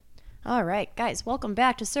All right, guys, welcome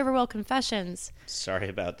back to Serverwell Confessions. Sorry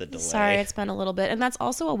about the delay. Sorry, it's been a little bit. And that's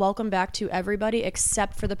also a welcome back to everybody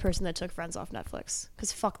except for the person that took Friends off Netflix.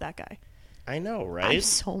 Because fuck that guy. I know, right? I'm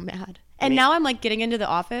so mad. And now I'm like getting into The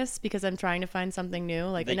Office because I'm trying to find something new.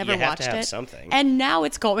 Like I never watched it. Something. And now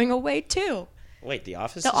it's going away too. Wait, The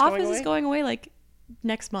Office is going away like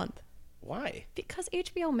next month. Why? Because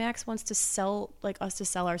HBO Max wants to sell us to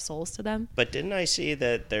sell our souls to them. But didn't I see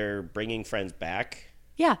that they're bringing Friends back?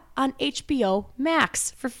 Yeah, on HBO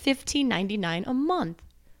Max for $15.99 a month.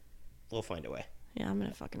 We'll find a way. Yeah, I'm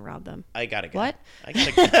gonna fucking rob them. I gotta go. What? I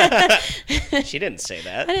gotta go. She didn't say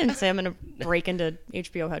that. I didn't say I'm gonna break into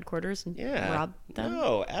HBO headquarters and Yeah. rob them.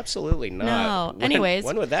 No, absolutely not. No. Anyways.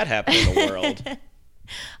 When would that happen in the world?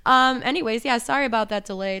 Anyways, yeah, sorry about that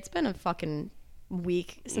delay. It's been a fucking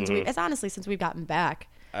week since it's honestly since we've gotten back.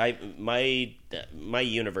 My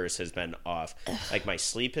universe has been off. Like my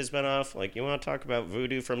sleep has been off. Like you want to talk about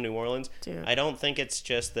voodoo from New Orleans? Dude. I don't think it's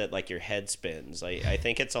just that like your head spins. I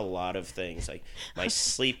think it's a lot of things. Like my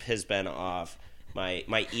sleep has been off.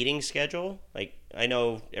 My eating schedule. Like I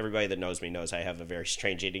know everybody that knows me knows I have a very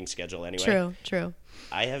strange eating schedule anyway. True.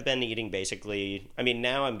 I have been eating basically. I mean,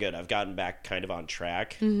 now I'm good. I've gotten back kind of on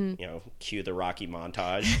track. Mm-hmm. You know, cue the Rocky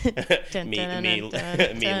montage.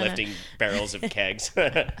 me lifting barrels of kegs.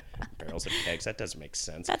 Barrels of kegs. That doesn't make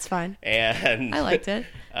sense. That's fine. And I liked it.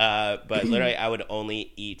 But literally, I would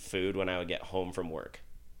only eat food when I would get home from work.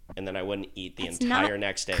 And then I wouldn't eat the entire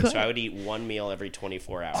next day. Good. So I would eat one meal every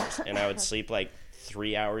 24 hours. And I would sleep like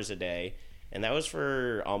 3 hours a day. And that was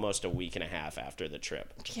for almost a week and a half after the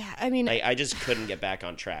trip. Yeah, I mean, I just couldn't get back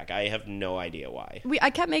on track. I have no idea why. I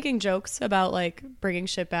kept making jokes about like bringing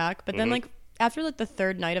shit back, but then like after like the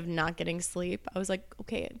third night of not getting sleep, I was like,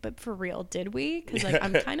 okay, but for real, did we? Because like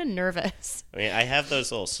I'm kind of nervous. I mean, I have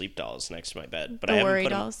those little sleep dolls next to my bed, but The I haven't worry put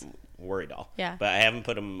dolls? Worry doll. Yeah. But I haven't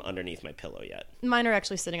put them underneath my pillow yet. Mine are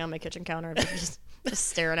actually sitting on my kitchen counter, just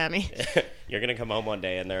staring at me, You're gonna come home one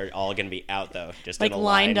day and they're all gonna be out though, just like in a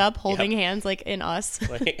lined line. up, holding Yep. hands, like in Us.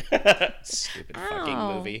 Like, stupid fucking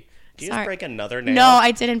Ow. movie. Do you Sorry. just break another nail? No,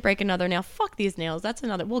 I didn't break another nail. Fuck these nails. That's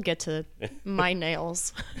another. We'll get to my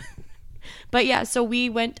nails. But yeah, so we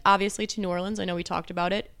went obviously to New Orleans. I know we talked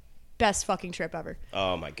about it. Best fucking trip ever.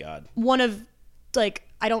 Oh my god. One of like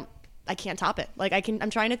I can't top it. Like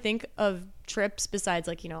I'm trying to think of trips besides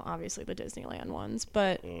like, you know, obviously the Disneyland ones,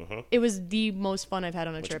 but it was the most fun I've had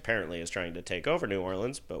on a Which trip. apparently is trying to take over New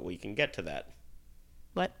Orleans, but we can get to that.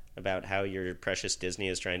 What? About how your precious Disney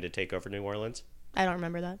is trying to take over New Orleans. I don't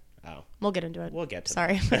remember that. Oh. We'll get into it. We'll get to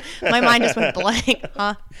Sorry. My mind just went blank.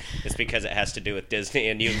 Huh? It's because it has to do with Disney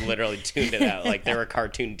and you literally tuned it out. Like there were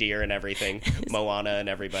cartoon deer and everything. Moana and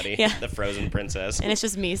everybody. Yeah. The Frozen Princess. And it's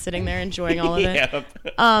just me sitting there enjoying all of it. Yep.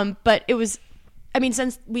 But it was, I mean,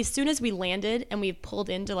 as soon as we landed and we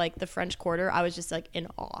pulled into like the French Quarter, I was just like in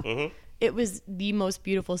awe. Mm-hmm. It was the most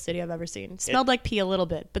beautiful city I've ever seen. Smelled like pee a little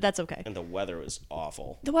bit, but that's okay. And the weather was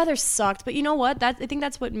awful. The weather sucked, but you know what? I think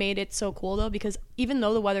that's what made it so cool though, because even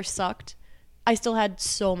though the weather sucked, I still had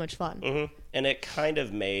so much fun. Mm-hmm. And it kind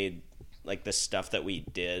of made like the stuff that we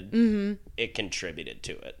did, it contributed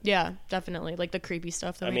to it. Yeah, definitely. Like the creepy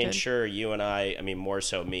stuff that we did. Sure, you and I mean, more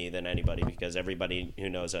so me than anybody, because everybody who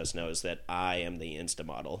knows us knows that I am the Insta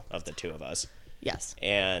model of the two of us. Yes.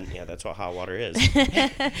 And yeah, that's what hot water is.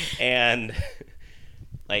 And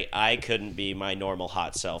like I couldn't be my normal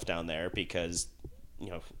hot self down there because, you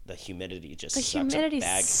know, the humidity just such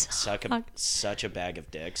a bag of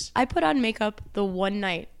dicks. I put on makeup the one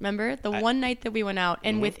night. Remember? One night that we went out,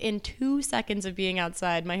 and within 2 seconds of being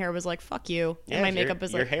outside, my hair was like, fuck you. Yeah, and my makeup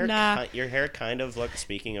was your like, hair, nah. Your hair kind of looked,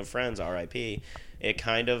 speaking of Friends, R.I.P., it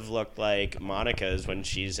kind of looked like Monica's when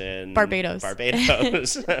she's in Barbados.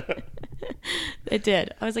 It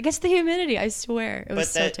did. I was like, it's the humidity. I swear. It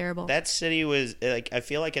was so terrible. That city was, like, I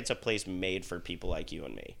feel like it's a place made for people like you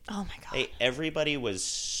and me. Oh, my God. Like, everybody was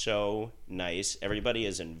so nice. Everybody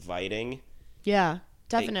is inviting. Yeah,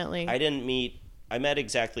 definitely. I met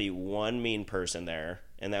exactly one mean person there,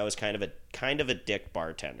 and that was kind of a dick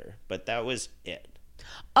bartender, but that was it.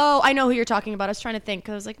 Oh, I know who you're talking about. I was trying to think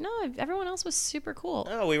because I was like, no, everyone else was super cool.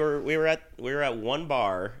 No, we were at one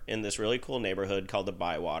bar in this really cool neighborhood called the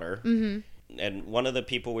Bywater. Mm-hmm. And one of the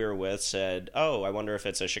people we were with said, "Oh, I wonder if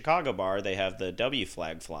it's a Chicago bar. They have the W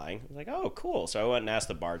flag flying." I was like, "Oh, cool." So I went and asked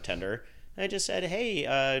the bartender. And I just said, "Hey,"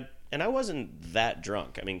 and I wasn't that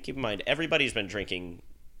drunk. I mean, keep in mind, everybody's been drinking.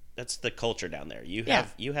 That's the culture down there. You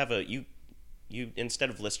instead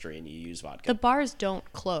of Listerine, you use vodka. The bars don't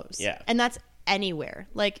close. Yeah. And that's anywhere.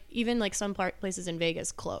 Like, even like some places in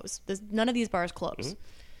Vegas close. None of these bars close. Mm-hmm.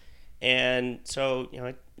 And so, you know,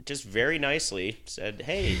 I just very nicely said,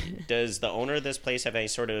 "Hey, does the owner of this place have any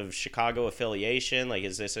sort of Chicago affiliation? Like,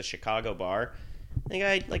 is this a Chicago bar?" The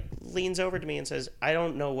guy like leans over to me and says, "I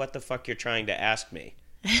don't know what the fuck you're trying to ask me."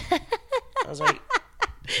 I was like,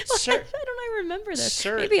 "Sir, Why don't I remember this?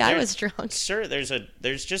 sir, Maybe I was drunk. Sir, there's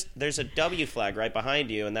a W flag right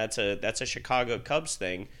behind you, and that's a Chicago Cubs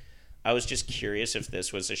thing. I was just curious if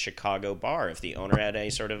this was a Chicago bar, if the owner had any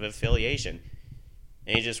sort of affiliation."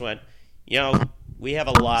 And he just went, we have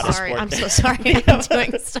a lot of sports. I'm so sorry. I'm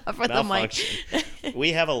doing stuff with the mic.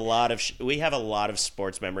 We have a lot of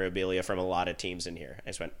sports memorabilia from a lot of teams in here. I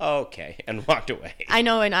just went, okay, and walked away. I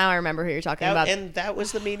know, and now I remember who you're talking about. And that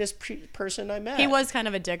was the meanest person I met. He was kind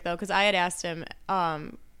of a dick though, because I had asked him.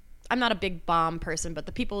 I'm not a big bomb person, but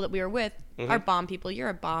the people that we were with are bomb people. You're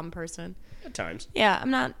a bomb person. At times. Yeah, I'm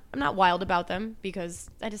not wild about them because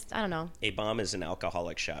I don't know. A bomb is an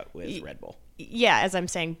alcoholic shot with Red Bull. Yeah, as I'm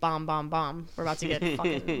saying, bomb. We're about to get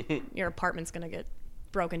fucking. Your apartment's gonna get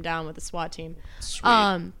broken down with a SWAT team.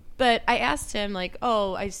 Sweet. But I asked him like,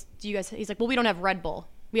 do you guys? He's like, well, we don't have Red Bull.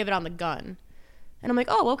 We have it on the gun. And I'm like,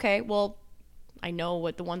 oh, okay. Well, I know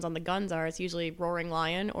what the ones on the guns are. It's usually Roaring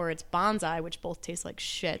Lion or it's Bonsai, which both taste like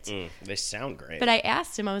shit. They sound great. But I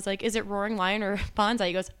asked him, I was like, is it Roaring Lion or Bonsai?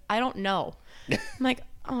 He goes, I don't know. I'm like,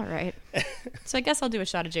 all right. So I guess I'll do a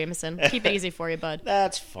shot of Jameson. Keep it easy for you, bud.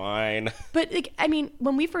 That's fine. But, like, I mean,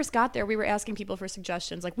 when we first got there, we were asking people for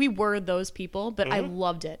suggestions. Like, we were those people, but I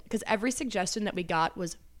loved it. Because every suggestion that we got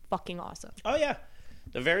was fucking awesome. Oh, yeah.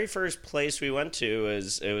 The very first place we went to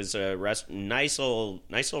was a nice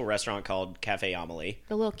little restaurant called Cafe Amelie.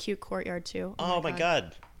 The little cute courtyard, too. Oh my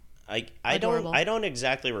God. I Adorable. don't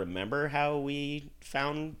exactly remember how we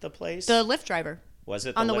found the place. The Lyft driver. Was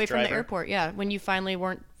it on the Lyft way driver? from the airport? Yeah, when you finally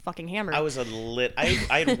weren't fucking hammered. I was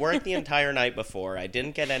I'd worked the entire night before. I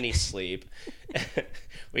didn't get any sleep.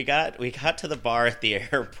 We got to the bar at the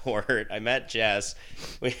airport. I met Jess.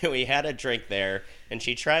 We had a drink there, and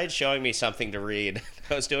she tried showing me something to read.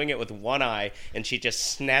 I was doing it with one eye, and she just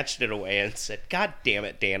snatched it away and said, "God damn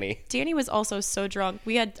it, Danny." Danny was also so drunk.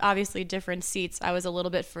 We had obviously different seats. I was a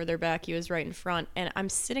little bit further back. He was right in front, and I'm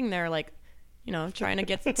sitting there like, trying to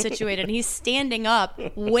get situated. And he's standing up,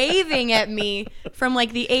 waving at me from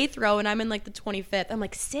like the 8th row, and I'm in like the 25th. I'm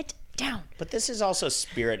like, sit down. But this is also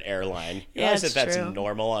Spirit Airline. You Yeah, realize it's that's true.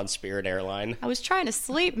 normal on Spirit Airline? I was trying to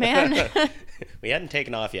sleep, man. We hadn't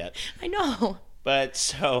taken off yet. I know. But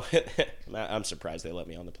so I'm surprised they let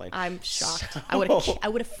me on the plane. I'm shocked. I would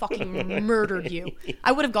have fucking murdered you.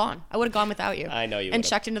 I would have gone. I would have gone without you. I know you And would've.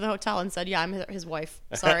 Checked into the hotel and said, yeah, I'm his wife.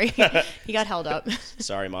 Sorry. He got held up.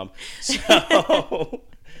 Sorry, Mom.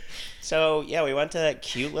 So yeah, we went to that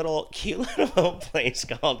cute little place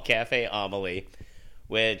called Cafe Amelie,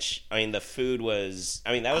 which, I mean, the food was,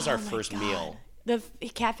 that was our first meal. The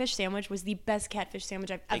catfish sandwich was the best catfish sandwich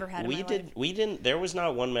I've ever had in my life. There was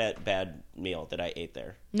not one bad meal that I ate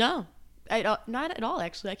there. No. Not at all,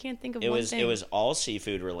 actually. I can't think of one thing. It was all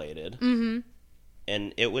seafood related. Mm-hmm.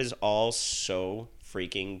 And it was all so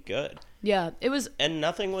freaking good. Yeah, it was. And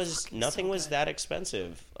nothing was that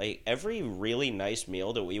expensive. Like, every really nice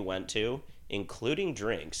meal that we went to, including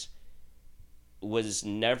drinks, was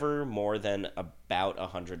never more than about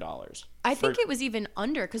 $100. I think it was even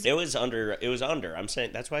under because it was under. I'm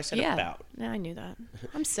saying that's why I said about. Yeah, I knew that.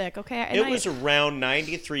 I'm sick. Okay, it was around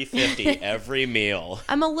 $93.50 every meal.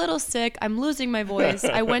 I'm a little sick. I'm losing my voice.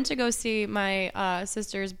 I went to go see my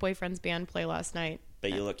sister's boyfriend's band play last night.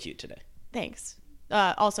 But you look cute today. Thanks.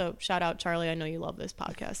 Also, shout out Charlie. I know you love this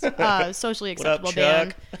podcast. Socially acceptable what up,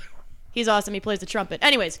 band. He's awesome. He plays the trumpet.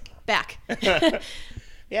 Anyways, back.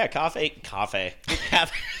 Yeah, Cafe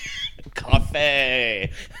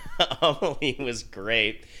Amelie was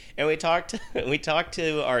great, and we talked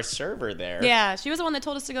to our server there. Yeah, she was the one that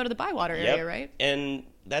told us to go to the Bywater area, right? And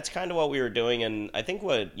that's kind of what we were doing, and I think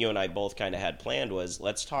what you and I both kind of had planned was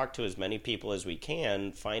let's talk to as many people as we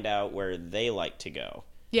can, find out where they like to go.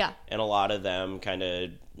 Yeah. And a lot of them kind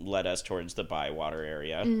of led us towards the Bywater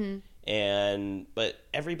area. Mm-hmm. But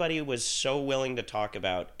everybody was so willing to talk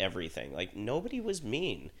about everything. Like, nobody was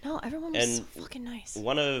mean. No, everyone was so fucking nice.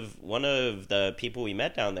 One of the people we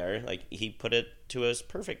met down there, like, he put it to us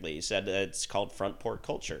perfectly. He said that it's called front porch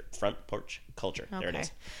culture. Okay. There it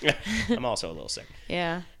is. I'm also a little sick.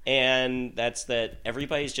 Yeah. And that's that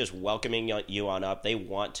everybody's just welcoming you on up. They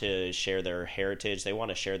want to share their heritage. They want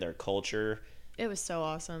to share their culture. It was so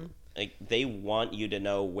awesome. Like, they want you to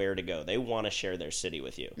know where to go. They want to share their city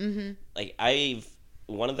with you. Mm-hmm. Like,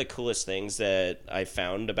 one of the coolest things that I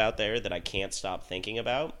found about there that I can't stop thinking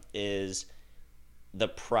about is the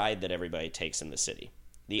pride that everybody takes in the city.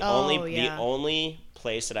 The only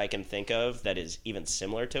place that I can think of that is even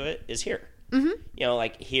similar to it is here. You know,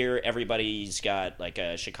 like here, everybody's got like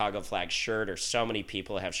a Chicago flag shirt, or so many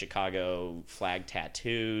people have Chicago flag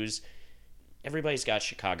tattoos. Everybody's got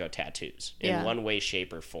Chicago tattoos in Yeah. one way,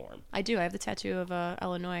 shape, or form. I do. I have the tattoo of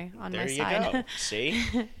Illinois on There my you side. go. See?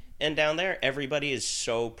 And down there, everybody is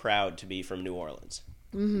so proud to be from New Orleans.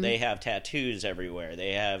 They have tattoos everywhere.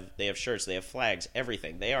 They have shirts. They have flags.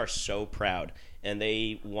 Everything. They are so proud, and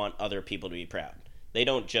they want other people to be proud. They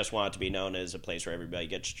don't just want it to be known as a place where everybody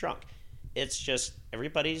gets drunk. It's just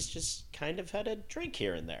everybody's just kind of had a drink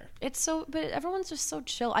here and there. But everyone's just so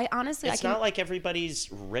chill. I honestly, It's not like everybody's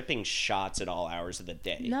ripping shots at all hours of the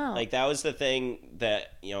day. No. Like that was the thing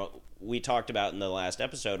that, you know, we talked about in the last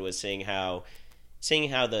episode, was seeing how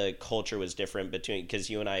the culture was different between, because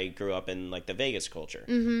you and I grew up in like the Vegas culture.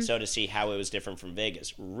 So to see how it was different from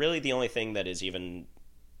Vegas, really the only thing that is even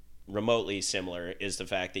remotely similar is the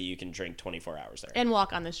fact that you can drink 24 hours there. and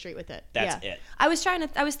walk on the street with it. That's Yeah. it. I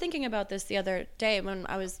was thinking about this the other day when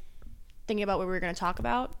I was thinking about what we were going to talk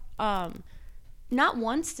about. Not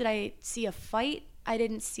once did I see a fight. I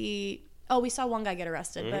didn't see. Oh, we saw one guy get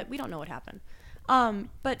arrested, but we don't know what happened.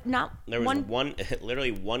 But not There was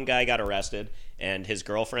literally one guy got arrested, and his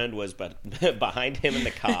girlfriend was behind him and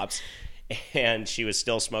the cops, and she was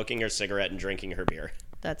still smoking her cigarette and drinking her beer.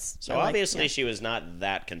 That's So obviously she was not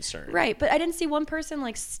that concerned. right. But I didn't see one person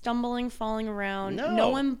like stumbling, falling around. No.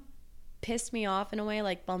 One pissed me off in a way,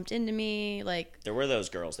 like bumped into me, like. There were those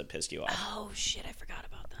girls that pissed you off. Oh shit! I forgot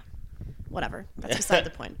about them. Whatever. That's beside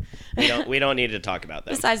the point. We don't need to talk about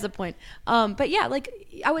them. Besides the point. But yeah, like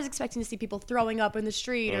I was expecting to see people throwing up in the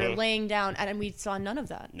street or laying down, and we saw none of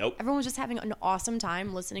that. Nope. Everyone was just having an awesome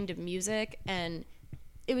time listening to music, and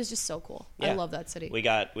it was just so cool. I Yeah. love that city. We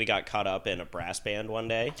got caught up in a brass band one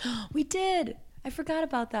day. We did. I forgot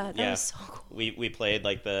about that. That Yeah. was so cool. We played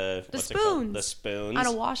like the what's it called? spoons. The spoons On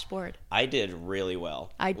a washboard. I did really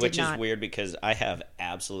well. I did which not. is weird because I have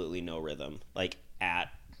absolutely no rhythm, like at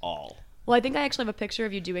all. Well, I think I actually have a picture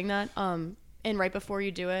of you doing that. And right before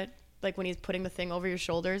you do it, like when he's putting the thing over your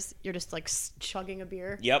shoulders, you're just like chugging a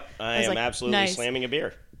beer. Yep, I was am like, absolutely nice. slamming a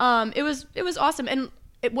beer. It was awesome, and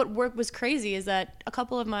what was crazy is that a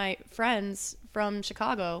couple of my friends from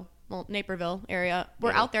Chicago, well, Naperville area,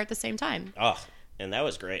 were out there at the same time. Oh, and that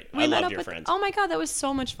was great. We I met loved up your with, friends. Oh my god, that was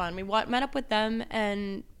so much fun. We met up with them,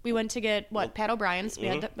 and we went to get Pat O'Brien's. We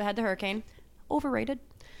had the Hurricane. Overrated.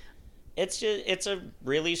 It's a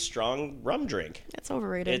really strong rum drink. It's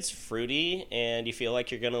overrated. It's fruity, and you feel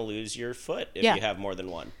like you're gonna lose your foot if Yeah. you have more than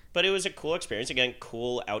one. But it was a cool experience. Again,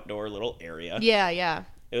 cool outdoor little area. yeah.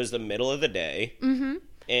 It was the middle of the day. Mm-hmm.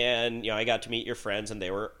 And I got to meet your friends, and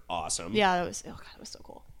they were awesome. Yeah, that was that was so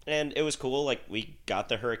cool. And it was cool. Like, we got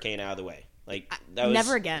the hurricane out of the way. Like, that was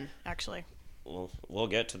Never again, actually. Well, we'll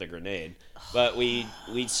get to the grenade, but we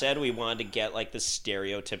said we wanted to get like the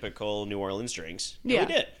stereotypical New Orleans drinks. And Yeah. we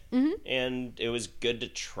did, mm-hmm. And it was good to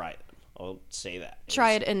try them. I'll say that.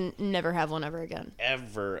 Try it and never have one ever again.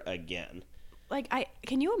 Ever again. Like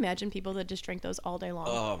can you imagine people that just drink those all day long?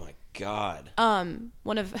 Oh my god.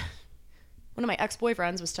 One of my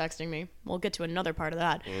ex-boyfriends was texting me. We'll get to another part of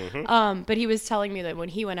that. Mm-hmm. But he was telling me that when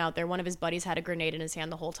he went out there, one of his buddies had a grenade in his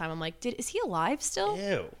hand the whole time. I'm like, is he alive still?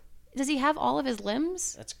 Ew. Does he have all of his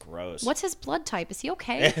limbs? That's gross. What's his blood type? Is he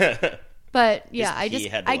okay? But yeah, He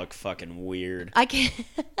had to look fucking weird. I can't.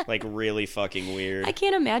 Like really fucking weird. I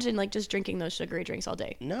can't imagine like just drinking those sugary drinks all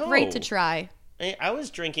day. No. Great to try. I was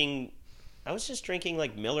just drinking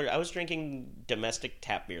like Miller. I was drinking domestic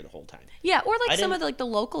tap beer the whole time. Yeah, or like I some didn't- of the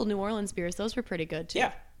local New Orleans beers. Those were pretty good too.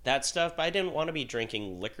 Yeah, that stuff. But I didn't want to be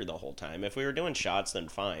drinking liquor the whole time. If we were doing shots, then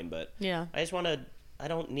fine. But Yeah. I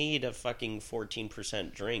don't need a fucking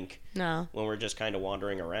 14% drink No. when we're just kind of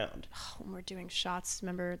wandering around. When we're doing shots,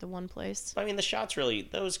 remember the one place? I mean, the shots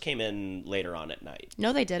those came in later on at night.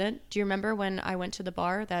 No, they didn't. Do you remember when I went to the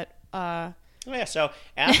bar that Oh, yeah, so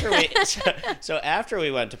after we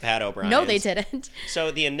went to Pat O'Brien's. No, they didn't. So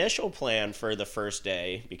the initial plan for the first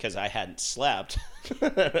day, because I hadn't slept,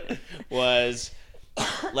 was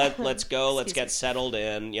let's go, let's get settled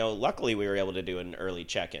in. Luckily we were able to do an early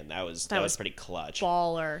check-in. That was pretty clutch.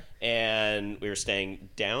 Baller. And we were staying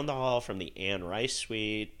down the hall from the Anne Rice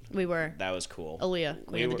suite. We were. That was cool. Aaliyah,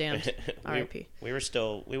 Queen of the Damned. R.I.P.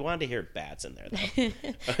 We wanted to hear bats in there,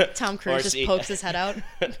 though. Tom Cruise just pokes his head out.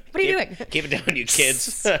 What are you doing? Keep it down, you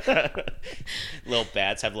kids. Little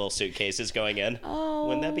bats have little suitcases going in. Oh,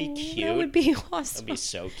 wouldn't that be cute? That would be awesome. That'd be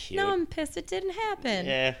so cute. No, I'm pissed it didn't happen.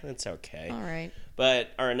 Yeah, it's okay. All right. But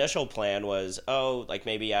our initial plan was, like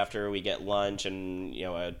maybe after we get lunch and,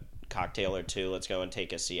 a cocktail or two, let's go and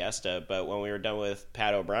take a siesta. But when we were done with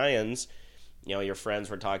Pat O'Brien's, your friends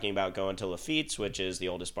were talking about going to Lafitte's, which is the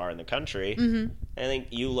oldest bar in the country. Mm-hmm. I think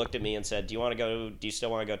you looked at me and said, do you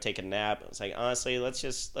still want to go take a nap? I was like, honestly, let's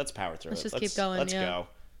power through it. Let's keep going. Let's go.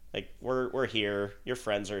 Like, we're here. Your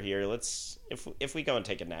friends are here. If we go and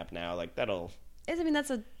take a nap now, like, that'll... I mean, that's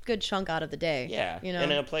a good chunk out of the day. Yeah.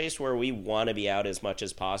 And in a place where we want to be out as much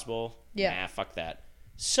as possible, fuck that.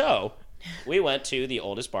 So, we went to the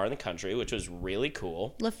oldest bar in the country, which was really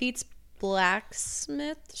cool. Lafitte's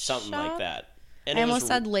Blacksmith Something shop? like that. And I almost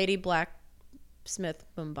said Lady Blacksmith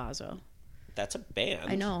Bombazzo. That's a band.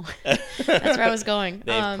 I know. That's where I was going.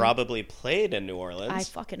 They've probably played in New Orleans. I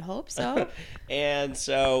fucking hope so. And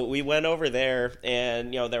so we went over there,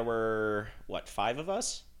 and, there were, 5 of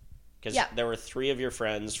us? Because there were 3 of your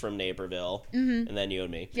friends from Naperville, and then you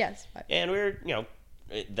and me. Yes. 5. And we were,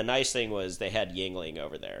 the nice thing was they had Yingling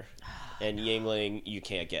over there. And Yingling, you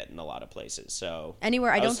can't get in a lot of places. So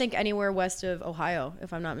anywhere, I don't think anywhere west of Ohio,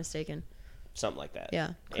 if I'm not mistaken. Something like that.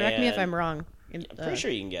 Yeah. Correct me if I'm wrong. I'm pretty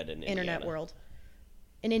sure you can get it in Internet Indiana. world.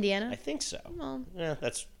 In Indiana? I think so. Well, yeah,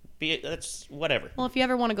 that's whatever. Well, if you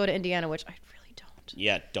ever want to go to Indiana, which I really don't.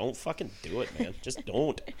 Yeah, don't fucking do it, man. Just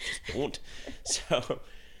don't. Just don't.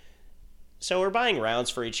 So we're buying rounds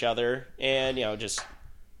for each other, and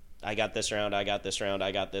I got this round, I got this round,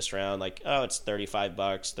 I got this round. Like, oh, it's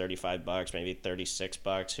 $35, maybe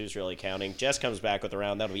 $36. Who's really counting? Jess comes back with a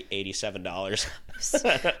round that'll be $87.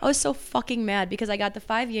 I was so fucking mad because I got the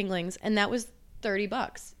 5 Yinglings, and that was $30.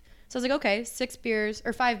 So I was like, okay, 5 beers.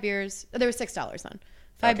 There was $6 then.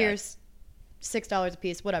 5 beers, $6 a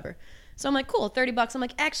piece, whatever. So I'm like, cool, $30. I'm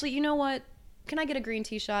like, actually, you know what? Can I get a green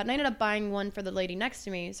tea shot? And I ended up buying one for the lady next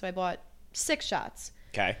to me, so I bought 6 shots.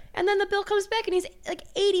 Okay. And then the bill comes back and he's like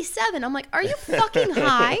 87. I'm like, are you fucking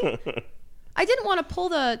high? I didn't want to pull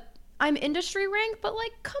the I'm industry rank, but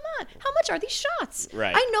like, come on. How much are these shots?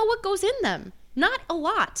 Right. I know what goes in them. Not a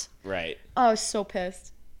lot. Right. Oh, I was so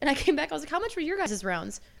pissed. And I came back. I was like, how much were your guys'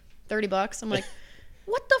 rounds? $30. I'm like,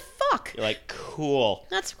 what the fuck? You're like, cool.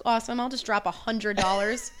 That's awesome. I'll just drop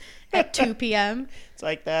 $100 at 2 p.m. It's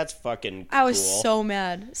like, that's fucking cool. I was so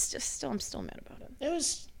mad. I'm still mad about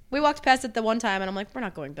it. We walked past it the one time, and I'm like, we're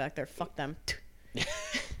not going back there. Fuck them.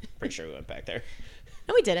 Pretty sure we went back there.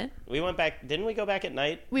 No, we didn't. We went back. Didn't we go back at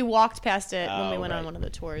night? We walked past it when we went on one of the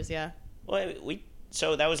tours, yeah. Well,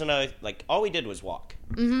 so that was another, like, all we did was walk.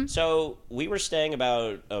 Mm-hmm. So we were staying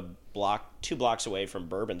about 2 blocks away from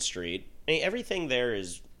Bourbon Street. I mean, everything there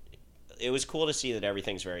it was cool to see that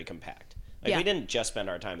everything's very compact. Like, we didn't just spend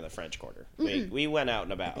our time in the French Quarter. We went out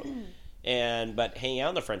and about. But hanging out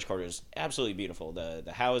in the French Quarter is absolutely beautiful.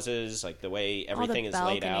 The houses, like the way everything is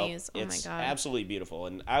laid out, it's absolutely beautiful.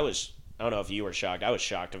 And I don't know if you were shocked. I was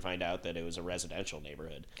shocked to find out that it was a residential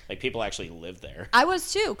neighborhood. Like, people actually live there. I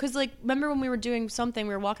was too, because like, remember when we were doing something,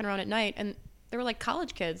 we were walking around at night, and there were like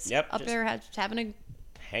college kids up there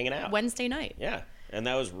hanging out Wednesday night. Yeah, and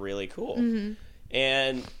that was really cool. Mm-hmm.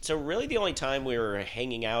 And so really the only time we were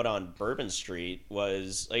hanging out on Bourbon Street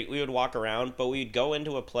was, like, we would walk around, but we'd go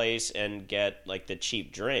into a place and get, like, the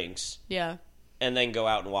cheap drinks. Yeah. And then go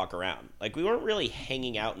out and walk around. Like, we weren't really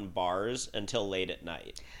hanging out in bars until late at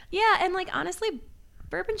night. Yeah, and, like, honestly,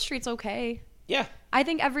 Bourbon Street's okay. Yeah. I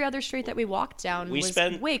think every other street that we walked down was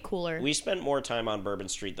way cooler. We spent more time on Bourbon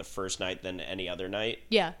Street the first night than any other night.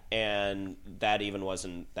 Yeah. And that even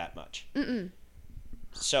wasn't that much. Mm-mm.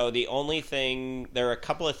 So there are a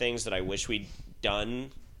couple of things that I wish we'd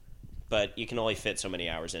done, but you can only fit so many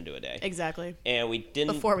hours into a day. Exactly. And we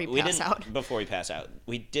didn't... Before we pass out.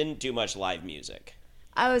 We didn't do much live music.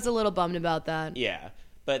 I was a little bummed about that. Yeah.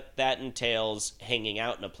 But that entails hanging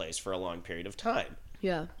out in a place for a long period of time.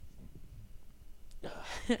 Yeah.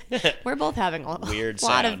 We're both having a weird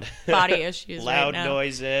lot sound. of body issues Loud right now.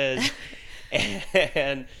 noises.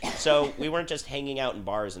 And so we weren't just hanging out in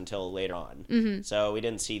bars until later on. Mm-hmm. So we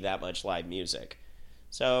didn't see that much live music.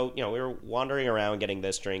 So, we were wandering around getting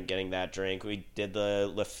this drink, getting that drink. We did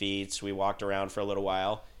the Lafitte's. We walked around for a little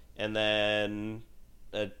while. And then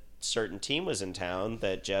a certain team was in town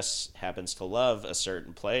that just happens to love a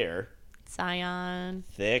certain player. Zion.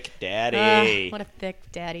 Thick Daddy. What a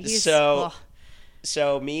thick daddy.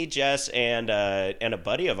 So me, Jess, and a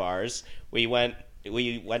buddy of ours, we went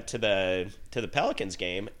to the Pelicans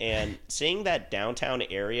game, and seeing that downtown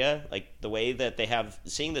area, like the way that they have,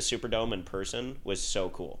 seeing the Superdome in person was so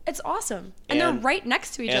cool. It's awesome. And they're right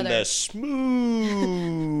next to each other. And the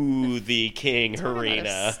Smoothie King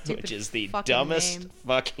Arena, which is the dumbest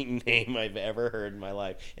fucking name I've ever heard in my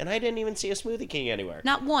life. And I didn't even see a Smoothie King anywhere.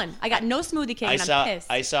 Not one. I got no Smoothie King, and I'm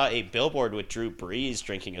pissed. I saw a billboard with Drew Brees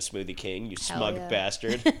drinking a Smoothie King, you smug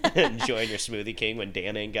bastard. Enjoying your Smoothie King when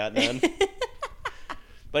Dan ain't got none.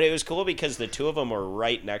 But it was cool because the two of them were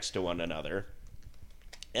right next to one another.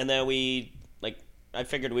 And then I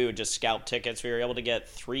figured we would just scalp tickets. We were able to get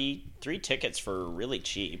three tickets for really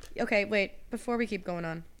cheap. Okay, wait. Before we keep going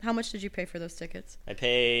on, how much did you pay for those tickets? I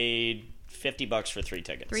paid $50 for 3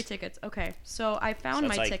 tickets. 3 tickets. Okay, so I found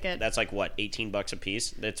my ticket. That's like what, $18 a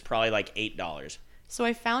piece? That's probably like $8. So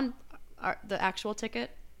I found the actual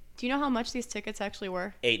ticket. Do you know how much these tickets actually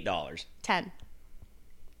were? $8. 10.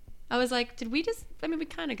 I was like, did we just? I mean, we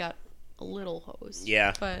kind of got a little hosed.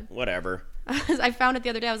 Yeah, but whatever. I found it the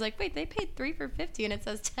other day. I was like, wait, they paid 3 for 50, and it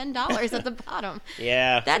says $10 at the bottom.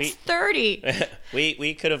 Yeah, that's 30.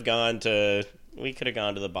 We could have gone to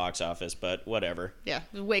the box office, but whatever. Yeah,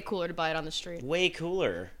 it was way cooler to buy it on the street. Way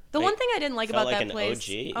cooler. The one thing I didn't like about that place,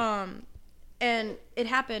 OG. And it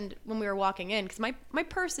happened when we were walking in, because my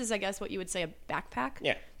purse is, I guess, what you would say a backpack.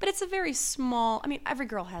 Yeah. But it's a very small. I mean, every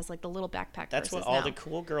girl has like the little backpack. That's what all the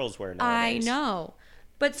cool girls wear nowadays. I know.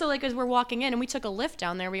 But so, like, as we're walking in, and we took a lift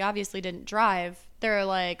down there, we obviously didn't drive. They're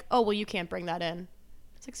like, oh, well, you can't bring that in.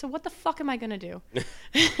 It's like, so what the fuck am I going to do?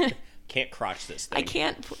 Can't crotch this thing. I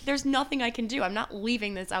can't. There's nothing I can do. I'm not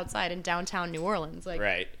leaving this outside in downtown New Orleans. Like,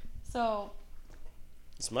 right. So,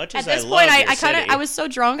 as much as at this I point, love I was so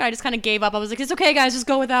drunk, I just kind of gave up. I was like, it's okay, guys, just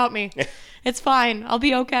go without me. It's fine. I'll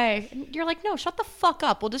be okay. And you're like, no, shut the fuck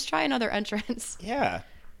up. We'll just try another entrance. Yeah.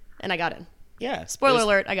 And I got in. Yeah. Spoiler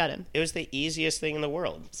alert, I got in. It was the easiest thing in the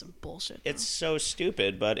world. Some bullshit. Though. It's so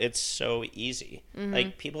stupid, but it's so easy. Mm-hmm.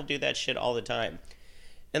 Like, people do that shit all the time.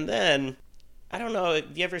 And then, I don't know,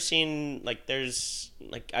 have you ever seen, like,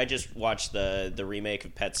 I just watched the remake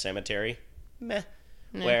of Pet Sematary. Meh.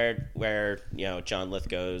 Yeah. Where, John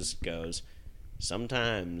Lithgow goes,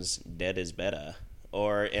 sometimes dead is better.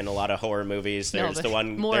 Or in a lot of horror movies, there's the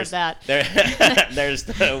one... More of that. There's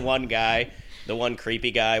the one guy... The one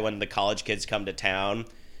creepy guy when the college kids come to town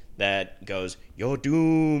that goes, you're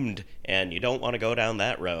doomed, and you don't want to go down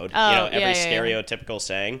that road. Oh, every stereotypical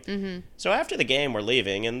saying. Mm-hmm. So after the game, we're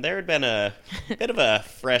leaving, and there had been a bit of a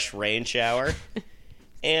fresh rain shower.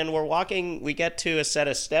 And we're walking, we get to a set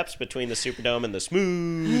of steps between the Superdome and the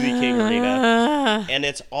Smoothie King Arena. And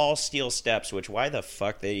it's all steel steps, which why the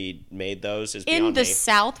fuck they made those is beyond me. In the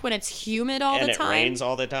South when it's humid all the time? And it rains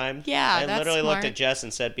all the time? Yeah, I that's literally smart. looked at Jess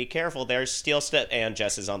and said, be careful, there's steel steps. And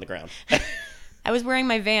Jess is on the ground. I was wearing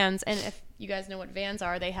my Vans, and if you guys know what Vans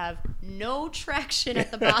are, they have no traction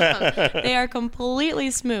at the bottom. They are completely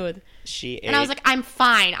smooth. And I was like, I'm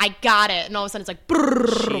fine. I got it. And all of a sudden, it's like,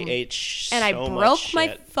 brrrr. She ate so and I much broke shit.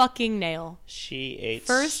 my fucking nail. She ate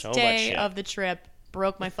First so much day shit. of the trip,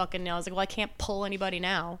 broke my fucking nail. I was like, well, I can't pull anybody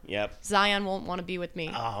now. Yep. Zion won't want to be with me.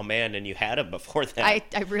 Oh, man, and you had him before that.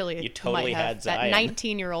 I really You totally might have. had Zion. That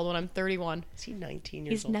 19-year-old when I'm 31. Is he 19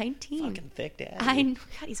 years old? He's 19. Fucking thick dad.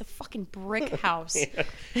 God, he's a fucking brick house.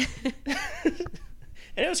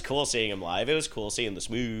 And it was cool seeing him live. It was cool seeing the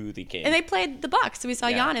Smoothie King. And they played the Bucks, so we saw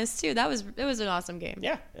Yeah. Giannis too. It was an awesome game.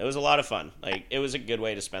 Yeah, it was a lot of fun. Like, it was a good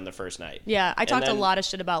way to spend the first night. Yeah, I talked then- a lot of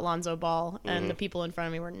shit about Lonzo Ball, and the people in front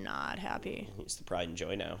of me were not happy. He's the pride and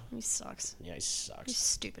joy now. He sucks. Yeah, he sucks. He's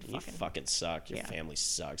stupid You fucking. fucking suck. Your Yeah. family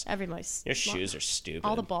sucks. Everybody's. Your shoes are stupid.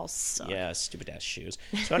 All the balls suck. Yeah, stupid ass shoes.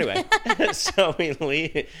 So anyway,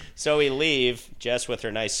 so we leave. Jess with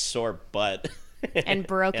her nice sore butt And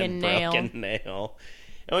broken nail.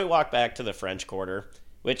 And we walk back to the French Quarter,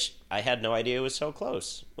 which I had no idea was so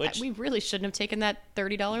close. Which We really shouldn't have taken that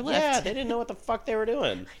 $30 lift. yeah, they didn't know what the fuck they were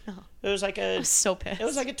doing. I know. It was like I was so pissed. It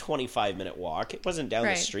was like a 25-minute walk. It wasn't down the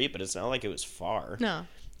Right. street, but it's not like it was far. No.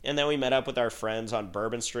 And then we met up with our friends on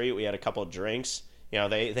Bourbon Street. We had a couple of drinks.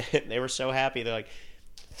 They were so happy. They're like,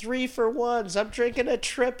 3 for 1s. I'm drinking a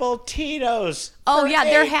triple Tito's. Oh for yeah,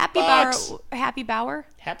 their $8. Happy Bour. Happy Bowers.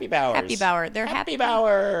 Happy Bour. Their Happy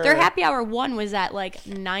Bour. Their Happy Hour 1 was at like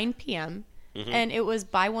 9 p.m. Mm-hmm. and it was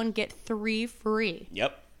buy one get 3 free.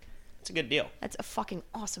 Yep, it's a good deal. That's a fucking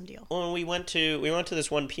awesome deal. Well, we went to this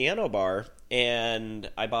one piano bar, and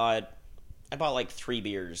I bought like 3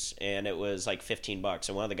 beers, and it was like $15.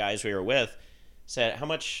 And one of the guys we were with said, "How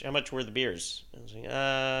much were the beers?" I was like,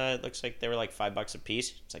 "It looks like they were like $5 a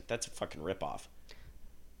piece." It's like, that's a fucking ripoff.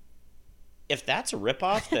 If that's a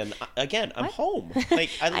ripoff, then again, I'm home. Like,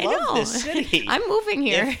 I love this city. I'm moving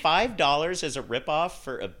here. If $5 is a ripoff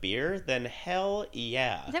for a beer, then hell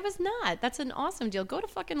yeah. That was not. That's an awesome deal. Go to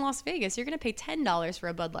fucking Las Vegas. You're gonna pay $10 for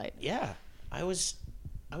a Bud Light. Yeah, I was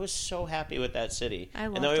so happy with that city.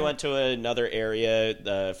 And then we went to another area,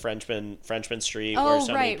 the Frenchman Street, Oh, where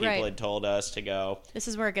so many right, people right. had told us to go. This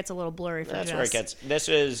is where it gets a little blurry for That's Jess. where it gets. This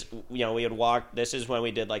is, we had walked. This is when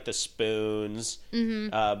we did like the spoons.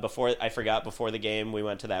 Mm-hmm. Before the game, we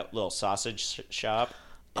went to that little sausage shop.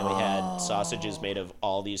 And we had sausages made of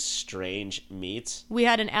all these strange meats. We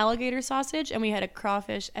had an alligator sausage and we had a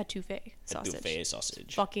crawfish etouffee sausage. Etouffee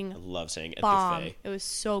sausage. Fucking I love saying bomb. etouffee. It was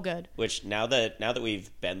so good. Which now that we've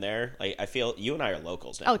been there, like I feel you and I are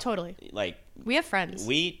locals now. Oh, totally. Like We have friends.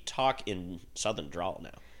 we talk in Southern drawl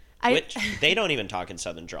now. I- Which they don't even talk in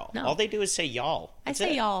Southern drawl. No. All they do is say y'all. I That's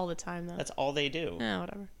say it. y'all all the time, though. That's all they do.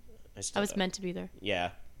 Whatever. I still was don't. meant to be there.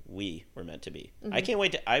 Yeah, we were meant to be. Mm-hmm. I can't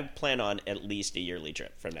wait to. I plan on at least a yearly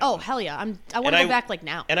trip from now. Oh, on. hell yeah. I want to go back, like,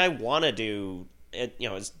 now. And I want to do it. You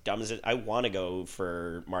know, as dumb as it, I want to go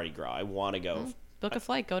for Mardi Gras. I want to go. Book a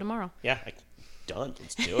flight. Go tomorrow. Yeah, done.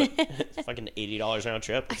 Let's do it. It's fucking $80 round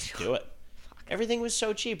trip. Let's do it. Everything was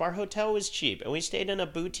so cheap. Our hotel was cheap, and we stayed in a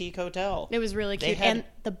boutique hotel. It was really They cute. had And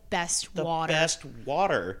the best the water. best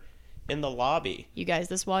water in the lobby. You guys,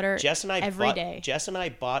 this water Jess and I every day. Jess and I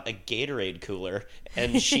bought a Gatorade cooler,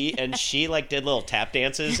 and she like did little tap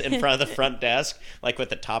dances in front of the front desk, like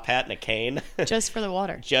with a top hat and a cane, Just for the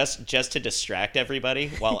water. just to distract everybody,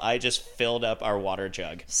 while I just filled up our water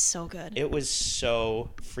jug. So good. It was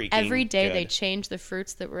so freaking Every day good. they changed the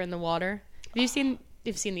fruits that were in the water. Have you seen?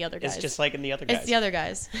 You've seen the other guys. It's just like in the other guys. It's the other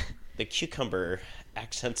guys. The cucumber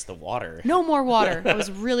accents the water. No more water. I was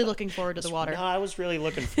really looking forward to the water. No, I was really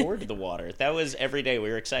looking forward to the water. That was every day. We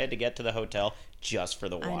were excited to get to the hotel just for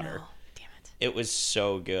the I water. know. Damn it. It was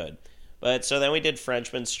so good. But so then we did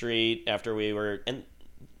Frenchman Street after we were, and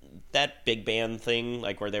that big band thing,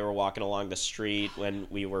 like where they were walking along the street when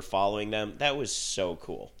we were following them, that was so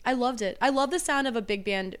cool. I loved it. I love the sound of a big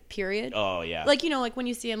band, period. Oh, yeah. Like, you know, like when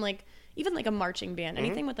you see them, like, even like a marching band,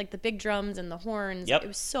 anything with like the big drums and the horns. Yep. It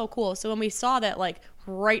was so cool. So when we saw that, like,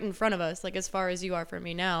 right in front of us, like as far as you are for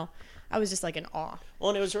me now, I was just like in awe. Well,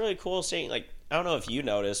 and it was really cool seeing, like, I don't know if you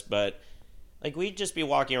noticed, but like we'd just be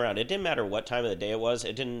walking around. It didn't matter what time of the day it was.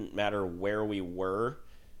 It didn't matter where we were.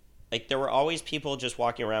 Like, there were always people just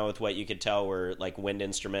walking around with what you could tell were, like, wind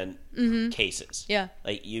instrument cases. Yeah.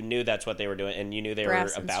 Like, you knew that's what they were doing, and you knew they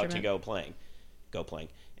Brass were about to instrument. go playing.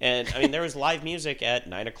 And, I mean, there was live music at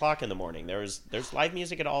 9 o'clock in the morning. There's live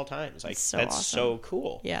music at all times. Like, So that's awesome. so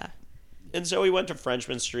cool. Yeah. And so we went to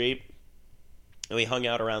Frenchman Street, and we hung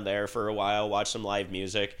out around there for a while, watched some live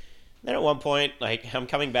music. Then at one point, like, I'm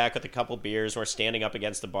coming back with a couple beers. We're standing up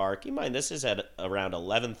against the bar. Keep in mind, this is at around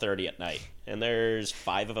 11:30 at night, and there's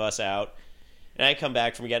 5 of us out. And I come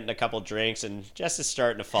back from getting a couple drinks, and Jess is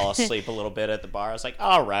starting to fall asleep a little bit at the bar. I was like,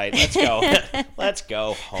 all right, let's go. Let's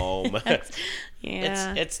go home.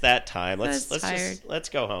 Yeah. It's that time. Let's tired. just let's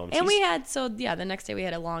go home. And we had, so yeah, the next day we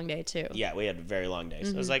had a long day too. Yeah, we had a very long day.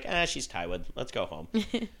 So I was Mm-hmm. like, she's tired. Let's go home.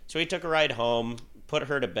 So we took a ride home, put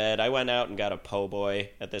her to bed. I went out and got a po' boy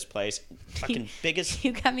at this place. Fucking biggest.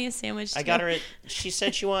 You got me a sandwich. I too. got her. She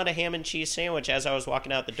said she wanted a ham and cheese sandwich as I was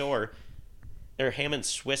walking out the door. Or ham and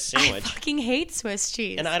Swiss I sandwich. fucking hate Swiss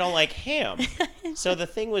cheese. And I don't like ham. So the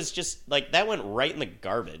thing was just like that went right in the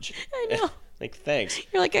garbage. I know. Like, thanks.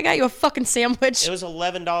 You're like, I got you a fucking sandwich. It was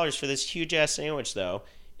 $11 for this huge ass sandwich though.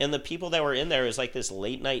 And the people that were in there was like this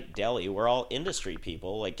late night deli. We're all industry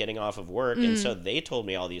people, like getting off of work, and so they told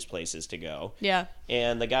me all these places to go. Yeah.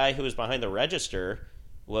 And the guy who was behind the register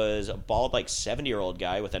was a bald, like 70-year-old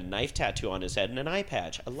guy with a knife tattoo on his head and an eye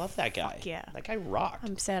patch. I love that guy. Fuck yeah. That guy rocked.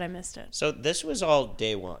 I'm sad I missed it. So this was all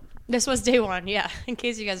day one. This was day one, yeah, in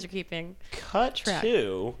case you guys are keeping. Cut Track.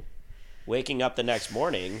 to waking up the next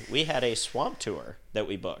morning, we had a swamp tour that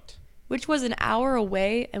we booked. Which was an hour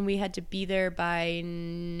away, and we had to be there by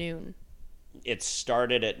noon. It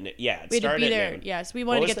started at yeah. It We had to started be at there. noon. Yes, we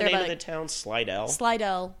wanted What to was get the there name by of the town? Slidell,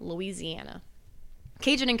 Slidell, Louisiana.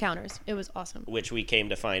 Cajun Encounters. It was awesome. which we came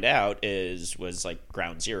to find out was like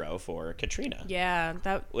ground zero for Katrina. Yeah,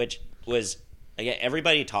 that Which was again,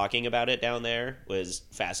 everybody talking about it down there was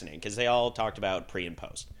fascinating because they all talked about pre and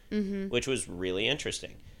post, which was really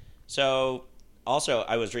interesting. So. Also,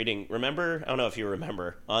 I was reading. Remember? I don't know if you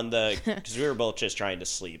remember on the because we were both just trying to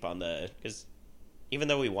sleep on the because even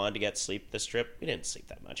though we wanted to get sleep this trip, we didn't sleep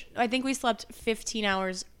that much. I think we slept 15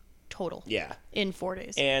 hours total. Yeah. In 4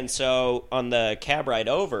 days. And so on the cab ride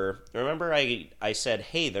over, remember I said,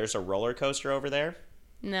 "Hey, there's a roller coaster over there."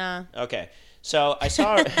 Nah. Okay. So I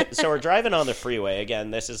saw. So we're driving on the freeway again.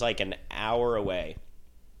 This is like an hour away.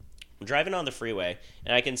 I'm driving on the freeway,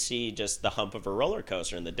 and I can see just the hump of a roller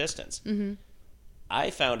coaster in the distance. Mm-hmm. I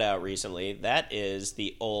found out recently that is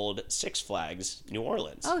the old Six Flags New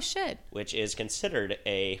Orleans, Oh shit. which is considered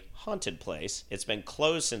a haunted place. It's been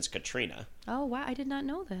closed since Katrina, Oh wow, I did not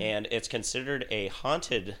know that. and it's considered a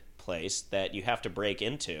haunted place that you have to break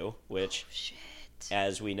into, which, Shit.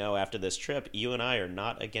 as we know after this trip, you and I are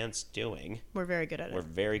not against doing. We're very good at We're it.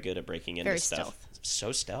 very good at breaking into Very stuff. stealth.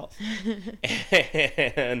 So stealth.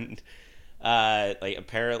 And Like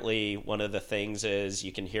apparently one of the things is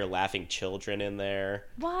you can hear laughing children in there.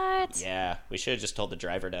 What? Yeah, we should have just told the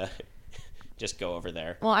driver to just go over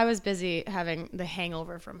there. Well, I was busy having the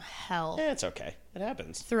hangover from hell. It's okay. It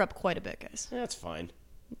happens. Threw up quite a bit, guys. That's fine.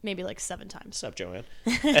 Maybe like 7 times. What's up, Joanne?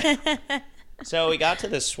 So we got to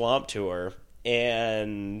this swamp tour,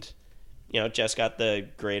 and Jess got the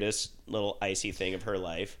greatest little icy thing of her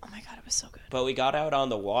life. Oh my god, it was so good. But we got out on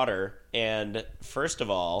the water, and first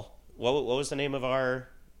of all, what was the name of our...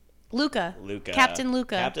 Luca. Captain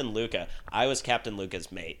Luca. Captain Luca. I was Captain Luca's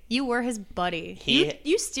mate. You were his buddy. He-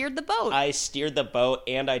 You steered the boat. I steered the boat,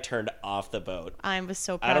 and I turned off the boat. I was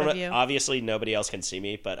so I proud don't know. of you. Obviously, nobody else can see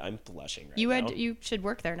me, but I'm blushing right now. You should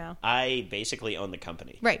work there now. I basically own the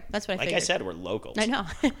company. Right, that's what I Like figured. I said, we're locals. I know.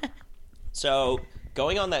 So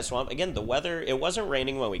going on that swamp again, the weather. It wasn't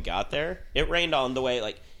raining when we got there. It rained on the way.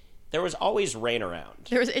 Like there was always rain around.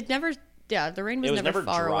 the rain was, It was never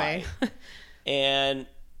far dry. away. And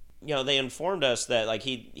they informed us that like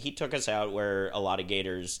he took us out where a lot of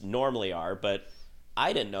gators normally are, but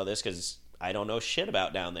I didn't know this because I don't know shit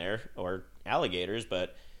about down there or alligators,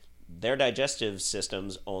 but their digestive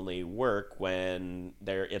systems only work when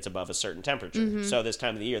it's above a certain temperature. Mm-hmm. So this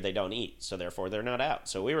time of the year they don't eat, so therefore they're not out.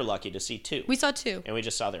 So we were lucky to see 2. We saw 2. And we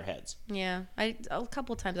just saw their heads. Yeah, a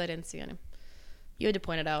couple times I didn't see any. You had to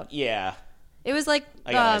point it out. Yeah. It was like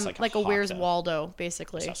I got it. It's like a hawk, Where's though. Waldo, I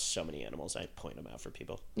basically. saw so many animals. I point them out for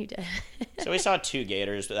people. You did. So we saw 2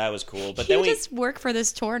 gators, but that was cool. But You then just work for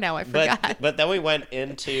this tour now. I forgot. but then we went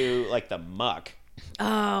into like the muck.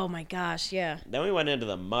 Oh my gosh, yeah. Then we went into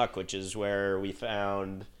the muck, which is where we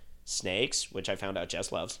found snakes, which I found out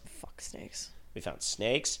Jess loves. Fuck snakes. We found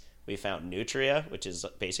snakes. We found nutria, which is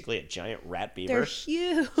basically a giant rat beaver. They're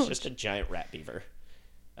huge. It's just a giant rat beaver.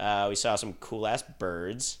 We saw some cool ass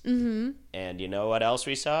birds. Mm-hmm. And you know what else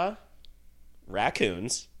we saw?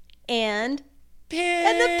 Raccoons. And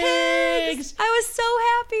Pigs! the pigs. I was so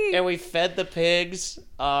happy. And we fed the pigs.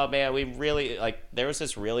 Oh man, we really there was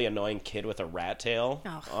this really annoying kid with a rat tail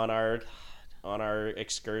on our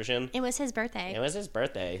excursion. It was his birthday. It was his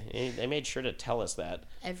birthday. They made sure to tell us that.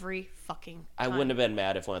 Every fucking I time. wouldn't have been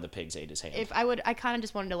mad if one of the pigs ate his hand. I kind of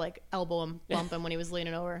just wanted to like elbow him, bump him when he was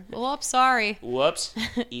leaning over. Well, sorry. Whoops.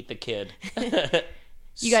 Eat the kid.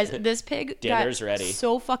 You guys, this pig Dinner's got ready.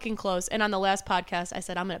 so fucking close. And on the last podcast, I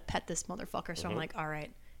said, I'm going to pet this motherfucker. So I'm like, all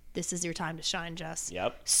right, this is your time to shine, Jess.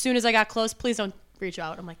 Yep. As soon as I got close, please don't reach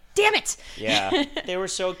out. I'm like, damn it. Yeah. They were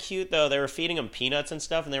so cute, though. They were feeding him peanuts and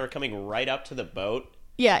stuff, and they were coming right up to the boat.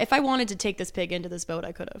 Yeah, if I wanted to take this pig into this boat,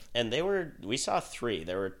 I could have. And we saw 3.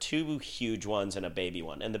 There were 2 huge ones and a baby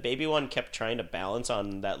one. And the baby one kept trying to balance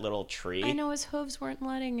on that little tree. I know his hooves weren't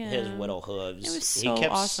letting him. His little hooves. It was so He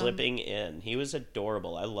kept awesome. slipping in. He was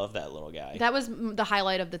adorable. I love that little guy. That was the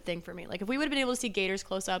highlight of the thing for me. Like, if we would have been able to see gators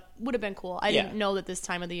close up, would have been cool. I didn't know that this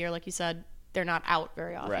time of the year, like you said, they're not out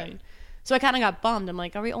very often. Right. So I kind of got bummed. I'm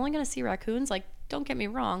like, are we only going to see raccoons? Like, don't get me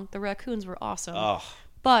wrong. The raccoons were awesome. Oh,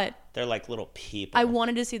 But they're like little people. I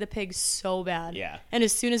wanted to see the pigs so bad. Yeah. And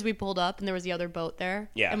as soon as we pulled up and there was the other boat there,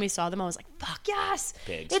 Yeah. and we saw them, I was like, fuck yes!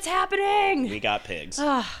 Pigs. It's happening! We got pigs.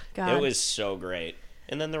 Oh, God. It was so great.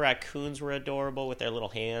 And then the raccoons were adorable with their little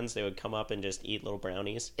hands. They would come up and just eat little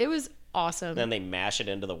brownies. It was awesome. Then they mash it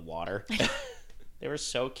into the water. They were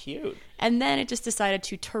so cute. And then it just decided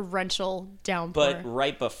to torrential downpour. But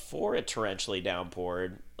right before it torrentially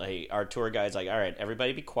downpoured, like our tour guide's like, all right,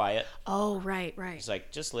 everybody be quiet. Oh, right. He's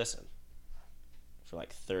like, just listen for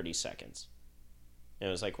like 30 seconds. And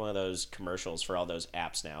it was like one of those commercials for all those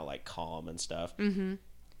apps now, like Calm and stuff. Mm-hmm.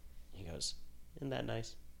 He goes, isn't that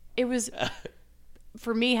nice? It was,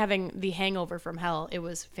 for me, having the hangover from hell, it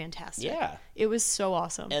was fantastic. Yeah. It was so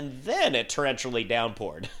awesome. And then it torrentially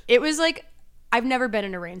downpoured. It was like, I've never been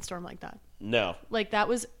in a rainstorm like that. No. Like, that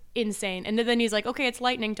was insane. And then he's like, okay, it's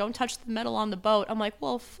lightning. Don't touch the metal on the boat. I'm like,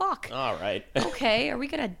 well, fuck. All right. Okay, are we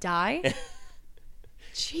going to die?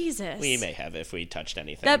 Jesus. We may have if we touched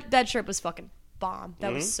anything. That trip was fucking bomb.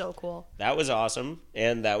 That was so cool. That was awesome.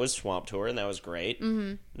 And that was Swamp Tour, and that was great. Mm-hmm.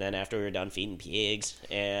 And then after we were done feeding pigs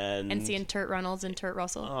and seeing Turt Reynolds and Turt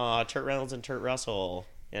Russell. Aw, Turt Reynolds and Turt Russell.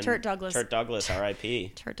 And Turt Douglas. Turt Douglas,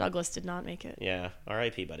 R.I.P. Turt Douglas did not make it. Yeah,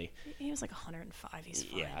 R.I.P., buddy. He was like 105. He's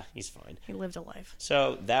fine. Yeah, he's fine. He lived a life.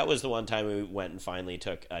 So that was the one time we went and finally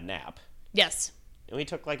took a nap. Yes, And we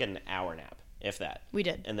took like an hour nap, if that. we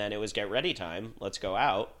did. And then it was get ready time. Let's go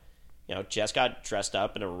out. Jess got dressed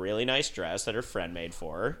up in a really nice dress that her friend made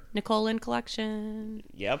for her. Nicole Lynn collection.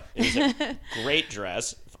 Yep. It was a great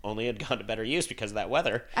dress. If only it had gone to better use because of that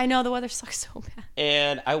weather. I know the weather sucks so bad.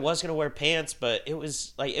 And I was going to wear pants, but it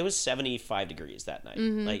was 75 degrees that night.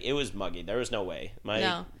 Mm-hmm. Like, it was muggy. There was no way.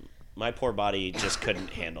 My poor body just couldn't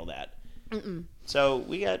handle that. So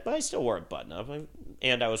I still wore a button up,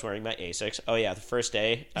 and I was wearing my Asics. Oh yeah, the first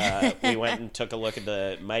day we went and took a look at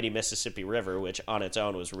the mighty Mississippi River, which on its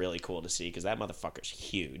own was really cool to see because that motherfucker's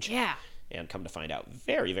huge. Yeah. And come to find out,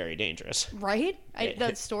 very, very dangerous. Right?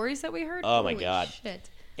 The stories that we heard. Oh my Holy God. Shit.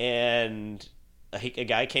 And a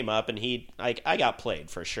guy came up and I got played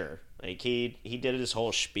for sure. Like he did his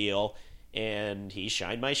whole spiel. And he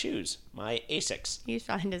shined my shoes, my Asics. He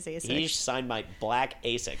shined his Asics. He signed my black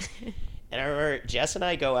Asics. And I remember Jess and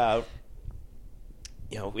I go out.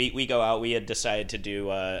 You know, we go out. We had decided to do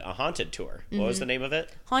a haunted tour. What was the name of it?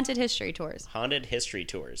 Haunted History Tours. Haunted History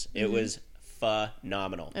Tours. It was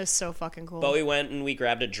phenomenal. It was so fucking cool. But we went and we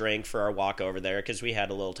grabbed a drink for our walk over there because we had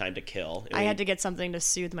a little time to kill. I had to get something to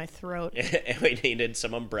soothe my throat. And we needed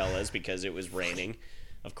some umbrellas because it was raining,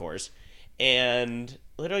 of course. And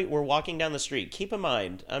literally, we're walking down the street. Keep in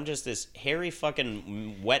mind, I'm just this hairy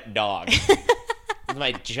fucking wet dog with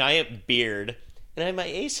my giant beard. And I have my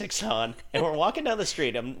Asics on. And we're walking down the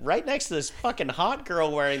street. I'm right next to this fucking hot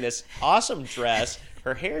girl wearing this awesome dress.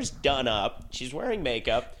 Her hair's done up. She's wearing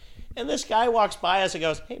makeup. And this guy walks by us and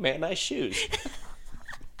goes, "Hey, man, nice shoes."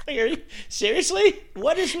 Like, are you, seriously?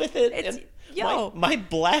 What is with it? Yo. My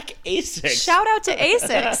black Asics. Shout out to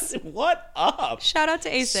Asics. What up? Shout out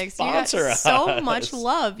to Asics. Sponsor you got us. so much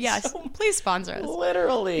love. Yes, please sponsor us.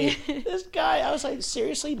 Literally. This guy, I was like,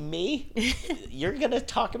 seriously, me? You're going to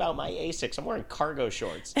talk about my Asics. I'm wearing cargo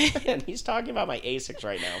shorts. And he's talking about my Asics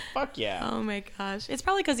right now. Fuck yeah. Oh my gosh. It's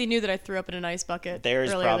probably because he knew that I threw up in an ice bucket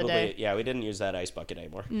There's earlier probably, the day. yeah, we didn't use that ice bucket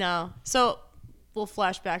anymore. No. So we'll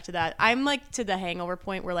flash back to that. I'm like to the hangover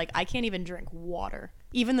point where like I can't even drink water,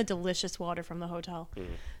 even the delicious water from the hotel.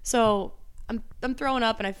 So I'm throwing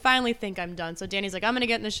up and I finally think I'm done. So Danny's like, "I'm gonna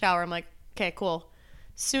get in the shower." I'm like, "Okay, cool."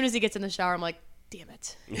 As soon as he gets in the shower, I'm like, "Damn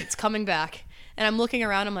it, it's coming back." And I'm looking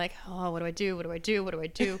around. I'm like, "Oh, what do I do? What do I do? What do I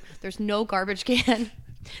do?" There's no garbage can.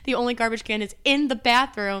 The only garbage can is in the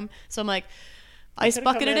bathroom. So I'm like, "Ice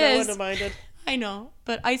bucket it is." I wouldn't have minded. I know,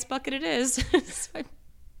 but ice bucket it is. So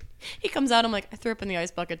he comes out. I'm like, "I threw up in the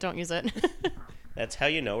ice bucket. Don't use it." That's how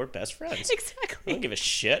you know we're best friends. I Exactly. don't give a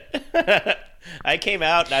shit. I came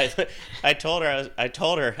out and I told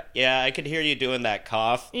her, "Yeah, I could hear you doing that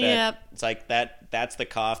cough. Yep. It's like that's the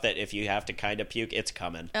cough that if you have to kind of puke, it's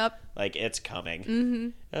coming. Yep. Like, it's coming." Mm-hmm. I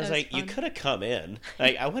was That was like, "You fun. could have come in.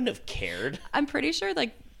 Like, I wouldn't have cared." I'm pretty sure,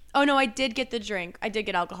 like, oh no, I did get the drink. I did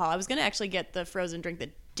get alcohol. I was going to actually get the frozen drink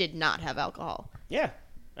that did not have alcohol. Yeah.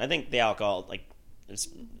 I think the alcohol, like,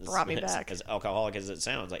 Brought me back. As alcoholic as it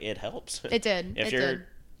sounds, like, it helps. It did.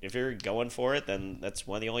 If you're going for it, then that's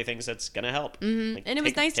one of the only things that's gonna help. Mm-hmm. Like, And it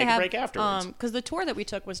was nice to take have, a break afterwards. because the tour that we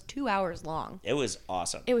took was 2 hours long. It was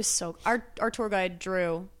awesome. It was so, our tour guide,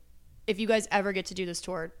 Drew, if you guys ever get to do this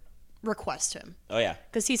tour, request him. Oh yeah.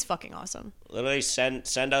 Because he's fucking awesome. Literally send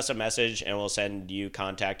us a message and we'll send you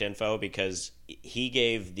contact info because he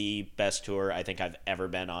gave the best tour I think I've ever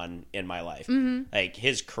been on in my life. Mm-hmm. Like,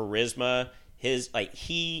 his charisma,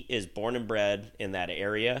 he is born and bred in that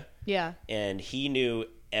area. Yeah. And he knew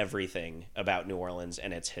everything about New Orleans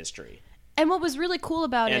and its history. And what was really cool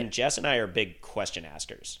about And it... Jess and I are big question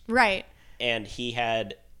askers. Right. And he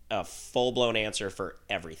had a full-blown answer for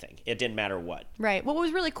everything. It didn't matter what. Right. What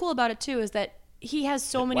was really cool about it, too, is that he has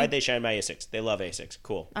so many... Why'd they shine my Asics? They love Asics.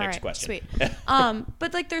 Cool. All Next right, question. Sweet.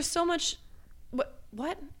 But like, there's so much.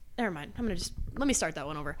 What? Never mind. I'm gonna just let me start that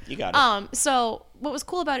one over. You got it. So what was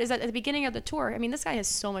cool about it is that at the beginning of the tour, I mean, this guy has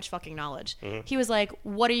so much fucking knowledge. Mm-hmm. He was like,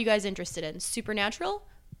 "What are you guys interested in? Supernatural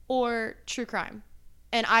or true crime?"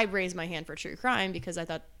 And I raised my hand for true crime because I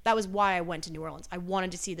thought that was why I went to New Orleans. I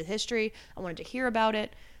wanted to see the history. I wanted to hear about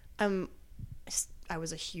it. I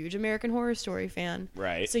was a huge American Horror Story fan.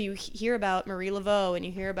 Right. So you hear about Marie Laveau and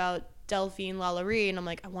you hear about Delphine Lalaurie, and I'm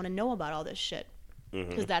like, I want to know about all this shit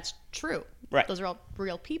because that's true. Right. Those are all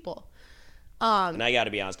real people. And I got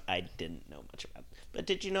to be honest, I didn't know much about it. But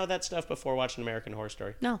did you know that stuff before watching American Horror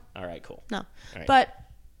Story? No. All right, cool. No. All right. But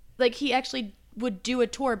like, he actually would do a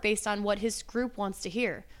tour based on what his group wants to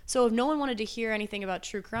hear. So if no one wanted to hear anything about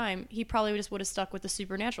true crime, he probably just would have stuck with the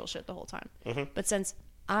supernatural shit the whole time. Mm-hmm. But since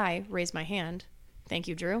I raised my hand, thank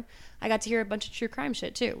you, Drew, I got to hear a bunch of true crime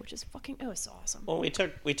shit too, which is fucking, it was so awesome. Well, we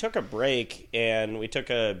took a break and we took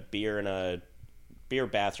a beer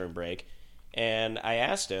bathroom break, and I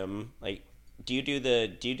asked him, like, do you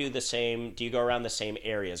go around the same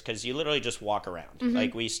areas? Because you literally just walk around. Mm-hmm.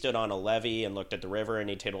 Like, we stood on a levee and looked at the river, and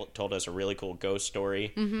he told us a really cool ghost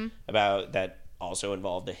story about that also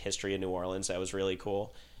involved the history of New Orleans. That was really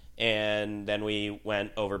cool. And then we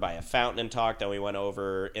went over by a fountain and talked. Then we went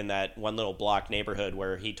over in that one little block neighborhood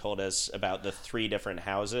where he told us about the 3 different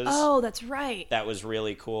houses. Oh, that's right. That was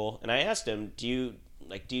really cool. And I asked him, do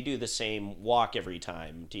like, do you do the same walk every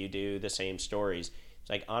time? Do you do the same stories? It's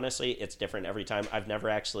like, honestly, it's different every time. I've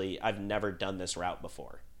never done this route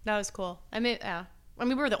before. That was cool. I mean,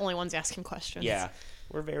 we were the only ones asking questions. Yeah.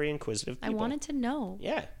 We're very inquisitive people. I wanted to know.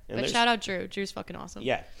 Yeah. But shout out Drew. Drew's fucking awesome.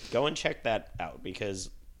 Yeah. Go and check that out because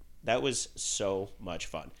that was so much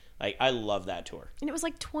fun. Like, I love that tour. And it was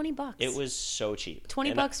like $20. It was so cheap.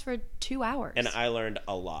 $20 for 2 hours. And I learned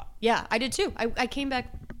a lot. Yeah, I did too. I came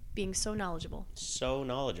back being so knowledgeable. So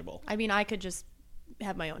knowledgeable. I mean, I could just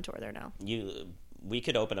have my own tour there now. We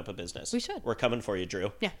could open up a business. We should. We're coming for you,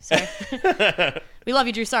 Drew. Yeah, sorry. We love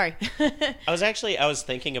you, Drew. Sorry. I was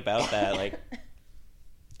thinking about that, like,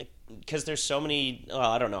 because there's so many,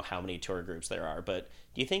 well, I don't know how many tour groups there are, but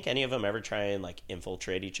do you think any of them ever try and, like,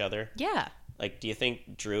 infiltrate each other? Yeah. Like, do you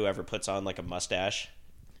think Drew ever puts on, like, a mustache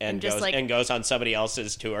and just, goes on somebody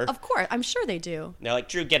else's tour? Of course. I'm sure they do. And they're like,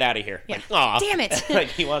 Drew, get out of here. Yeah. Like, aw. Damn it. Like,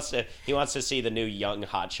 he wants to see the new young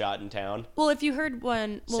hotshot in town. Well, if you heard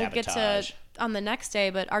when we'll Sabotage. get to on the next day,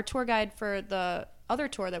 but our tour guide for the other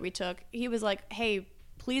tour that we took, he was like, hey,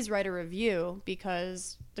 please write a review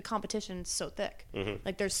because the competition's so thick. Mm-hmm.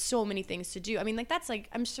 Like, there's so many things to do. I mean, like, that's like,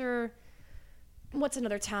 I'm sure, what's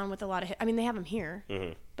another town with a lot of, I mean, they have them here,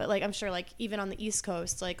 mm-hmm. but like, I'm sure like even on the East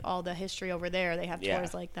Coast, like all the history over there, they have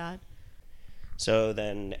tours like that. So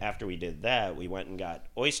then after we did that, we went and got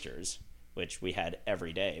oysters, which we had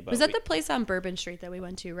every day. But was that the place on Bourbon Street that we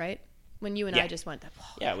went to, right? When you and I just went there.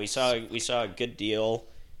 Oh, yeah, we saw a good deal,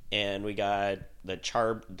 and we got the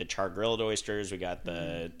char grilled oysters. We got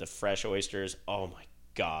the fresh oysters. Oh my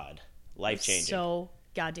god, life changing! So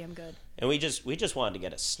goddamn good. And we just wanted to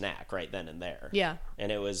get a snack right then and there. Yeah.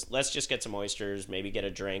 And it was, let's just get some oysters, maybe get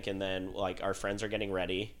a drink, and then like our friends are getting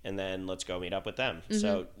ready, and then let's go meet up with them. Mm-hmm.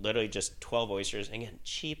 So literally just 12 oysters, and again,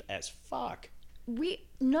 cheap as fuck.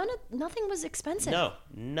 Nothing was expensive. No,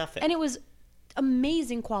 nothing. And it was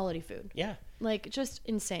amazing quality food. Yeah. Like, just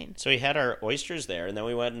insane. So we had our oysters there, and then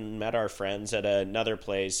we went and met our friends at another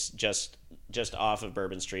place just off of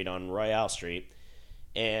Bourbon Street on Royale Street.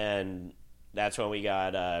 And that's when we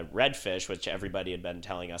got redfish, which everybody had been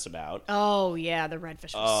telling us about. Oh, yeah, the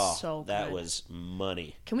redfish was so good. That was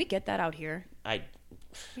money. Can we get that out here? We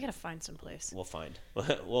gotta find some place. We'll find.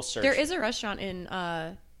 We'll search. There is a restaurant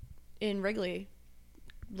in Wrigley,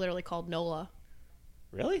 literally called Nola.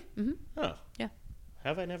 Really? Mm-hmm. Oh. Yeah.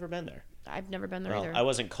 Have I never been there? I've never been there either. I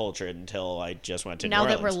wasn't cultured until I just went to New Now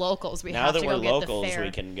Orleans. that we're locals, we now have that to we're go get locals, the fare.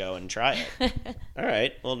 we can go and try it. All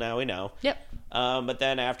right. Well, now we know. Yep. But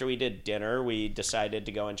then after we did dinner, we decided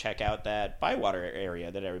to go and check out that Bywater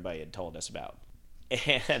area that everybody had told us about.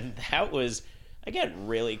 And that was, again,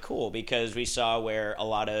 really cool because we saw where a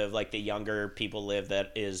lot of like the younger people live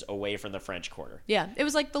that is away from the French Quarter. Yeah, it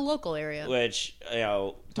was like the local area. Which,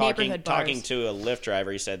 talking to a Lyft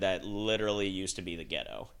driver, he said that literally used to be the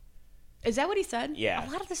ghetto. Is that what he said? Yeah.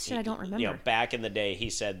 A lot of this shit I don't remember. Back in the day,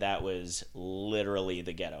 he said that was literally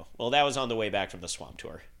the ghetto. Well, that was on the way back from the swamp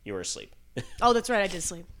tour. You were asleep. Oh, that's right. I did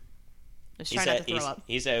sleep. I was trying not to throw up.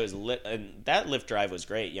 He said it was lit, and that Lyft drive was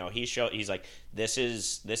great. He's like, this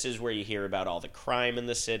is where you hear about all the crime in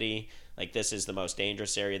the city. Like, this is the most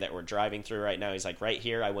dangerous area that we're driving through right now. He's like, right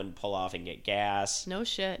here, I wouldn't pull off and get gas. No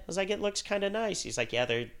shit. I was like, it looks kind of nice. He's like, yeah,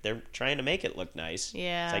 they're trying to make it look nice.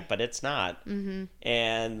 Yeah. It's like, but it's not. Mm-hmm.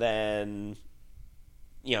 And then,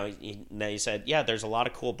 he said, yeah, there's a lot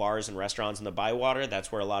of cool bars and restaurants in the Bywater.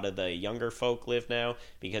 That's where a lot of the younger folk live now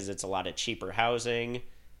because it's a lot of cheaper housing.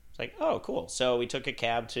 It's like, oh, cool. So we took a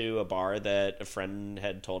cab to a bar that a friend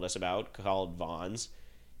had told us about called Vaughn's.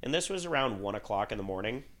 And this was around 1 o'clock in the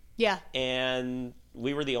morning. Yeah. And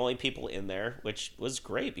we were the only people in there, which was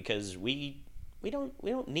great because we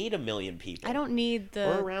don't need a million people. I don't need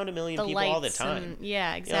we're around a million people all the time.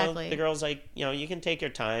 Yeah, exactly. The girl's like, you can take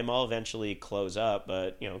your time. I'll eventually close up,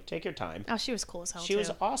 but take your time. Oh, she was cool as hell. She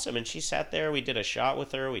was awesome, and she sat there. We did a shot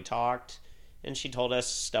with her. We talked, and she told us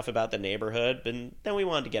stuff about the neighborhood. And then we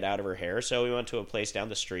wanted to get out of her hair, so we went to a place down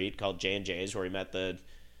the street called J&J's where we met the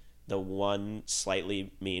one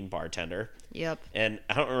slightly mean bartender. Yep. And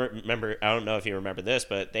I don't know if you remember this,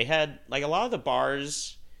 but they had like a lot of the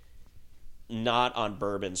bars not on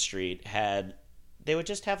Bourbon Street they would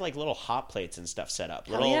just have like little hot plates and stuff set up.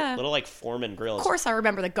 Little like Foreman grills. Of course I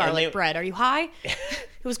remember the garlic bread. Are you high?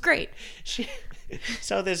 It was great.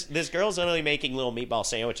 So this girl's literally making little meatball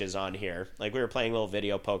sandwiches on here. Like we were playing little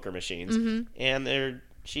video poker machines. Mm-hmm. And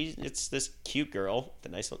it's this cute girl, the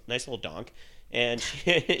nice little donk. And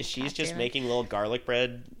she's just making little garlic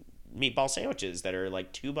bread meatball sandwiches that are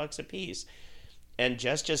like $2 a piece. And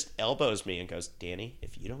Jess just elbows me and goes, Danny,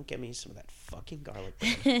 if you don't get me some of that fucking garlic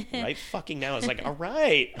bread right fucking now. I was like, all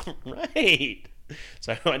right.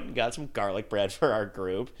 So I went and got some garlic bread for our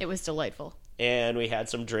group. It was delightful. And we had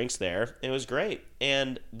some drinks there. It was great.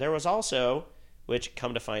 And there was also, which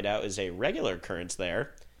come to find out is a regular occurrence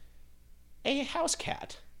there, a house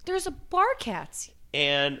cat. There's a bar cat.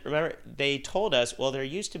 And remember, they told us, well, there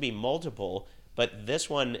used to be multiple, but this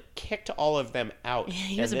one kicked all of them out.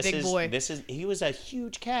 He was a big boy. He was a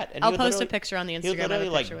huge cat. And I'll post a picture on the Instagram. He would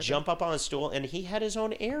literally jump up on a stool, and he had his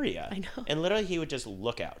own area. I know. And literally he would just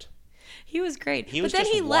look out. He was great. But then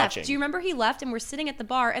he watching. left. Do you remember he left and we're sitting at the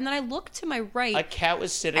bar and then I looked to my right. A cat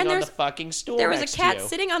was sitting on the fucking stool There was next a cat to you.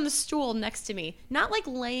 sitting on the stool next to me. Not like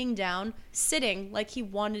laying down, sitting like he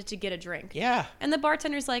wanted to get a drink. Yeah. And the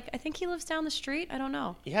bartender's like, I think he lives down the street. I don't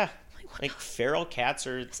know. Yeah. Like feral cats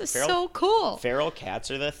are... This is so cool. Feral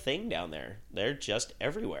cats are the thing down there. They're just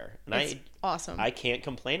everywhere. And it's awesome. I can't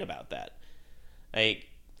complain about that. I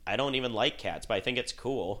don't even like cats, but I think it's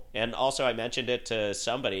cool. And also I mentioned it to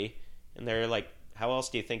somebody, and they're like, how else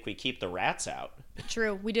do you think we keep the rats out?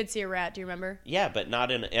 True. We did see a rat. Do you remember? Yeah, but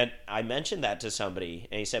not in... And I mentioned that to somebody,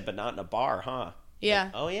 and he said, but not in a bar, huh? Yeah.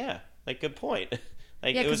 Like, oh, yeah. Like, good point.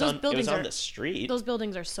 Like, yeah, it was on the street. Those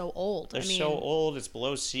buildings are so old. They're so old. It's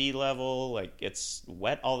below sea level. Like, it's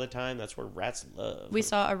wet all the time. That's where rats live. We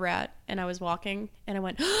saw a rat, and I was walking, and I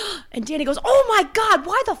went, and Danny goes, oh my God,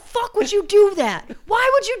 why the fuck would you do that?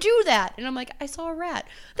 Why would you do that? And I'm like, I saw a rat.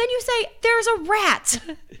 Then you say, there's a rat.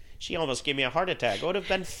 She almost gave me a heart attack. It would have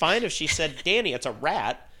been fine if she said, Danny, it's a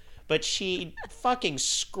rat. But she fucking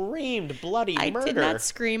screamed bloody murder. I did not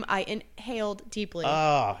scream. I inhaled deeply.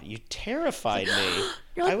 Oh, you terrified me.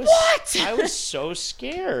 You're like, what? I was so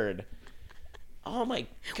scared. Oh, my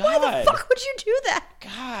God. Why the fuck would you do that?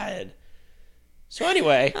 God. So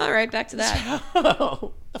anyway. All right, back to that.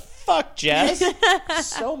 Oh, the fuck, Jess?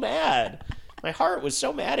 So mad. My heart was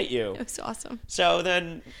so mad at you. It was awesome. So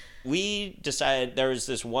then we decided there was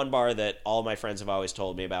this one bar that all my friends have always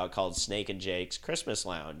told me about called Snake and Jake's Christmas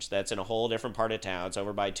Lounge. That's in a whole different part of town. It's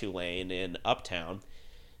over by Tulane in Uptown.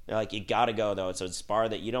 They're like, you gotta go, though. It's a bar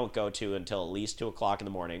that you don't go to until at least 2 o'clock in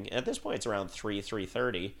the morning. And at this point, it's around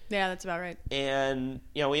 3:30. Yeah, that's about right. And,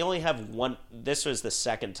 you know, we only have one. This was the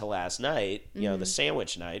second to last night, you know, the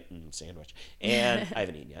sandwich night. And I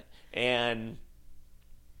haven't eaten yet. And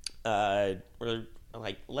we're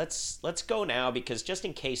like, let's go now, because just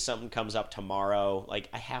in case something comes up tomorrow, like,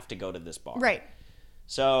 I have to go to this bar. Right.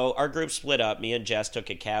 So our group split up. Me and Jess took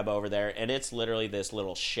a cab over there, and it's literally this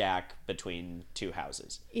little shack between two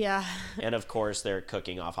houses. Yeah. And of course, they're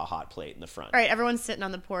cooking off a hot plate in the front. Right, everyone's sitting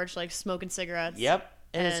on the porch, like, smoking cigarettes. Yep.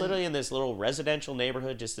 And it's literally in this little residential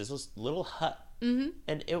neighborhood, just this little hut. Mm-hmm.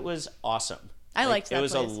 And it was awesome. I liked that It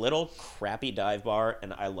was place. a little crappy dive bar,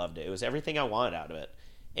 and I loved it. It was everything I wanted out of it.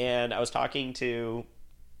 And I was talking to...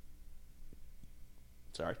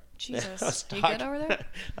 Sorry. Jesus. You good over there?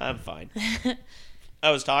 I'm fine.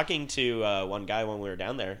 I was talking to one guy when we were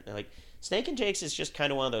down there. They're like, Snake and Jake's is just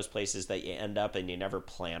kind of one of those places that you end up and you never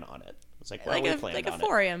plan on it. It's like, well, we planned like on a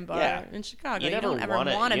 4 a.m. bar Yeah. in Chicago. You don't ever want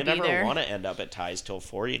to be there. You never want to end up at Ties Till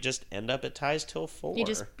 4. You just end up at Ties Till 4. You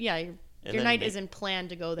just, your night isn't planned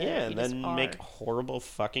to go there. Yeah, you and then just are. make horrible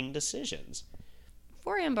fucking decisions.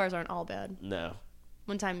 4 a.m. bars aren't all bad. No.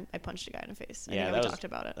 One time I punched a guy in the face. I Yeah, know we talked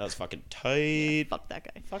about it. That was fucking tight. Yeah, fuck that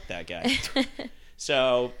guy. Fuck that guy.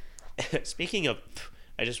 So, speaking of,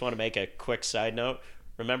 I just want to make a quick side note.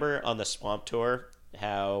 Remember on the Swamp Tour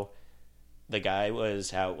how the guy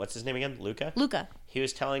was, what's his name again? Luca? He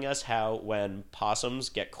was telling us how when possums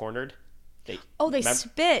get cornered, they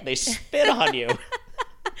spit. They spit on you.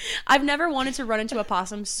 I've never wanted to run into a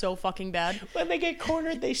possum so fucking bad. When they get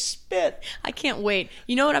cornered, they spit. I can't wait.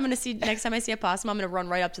 You know what I'm going to see next time I see a possum? I'm going to run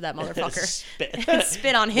right up to that motherfucker. Spit. And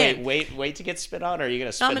spit on him. Wait to get spit on, or are you going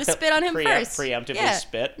to spit? No, I'm going to spit on him first. Preemptively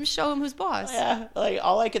spit? And show him who's boss. Yeah, like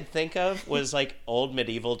all I could think of was like old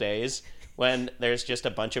medieval days when there's just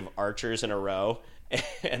a bunch of archers in a row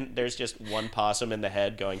and there's just one possum in the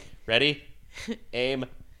head going, ready, aim,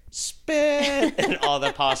 spit, and all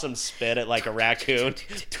the possums spit at like a raccoon.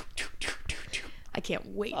 I can't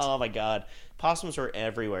wait. Oh my god, possums were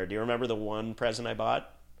everywhere. Do you remember the one present I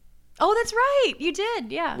bought? Oh, that's right, you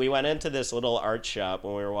did. Yeah, we went into this little art shop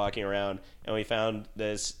when we were walking around, and we found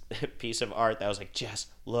this piece of art that was like, Jess,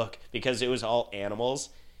 look, because it was all animals,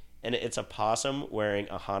 and it's a possum wearing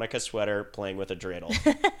a Hanukkah sweater playing with a dreidel.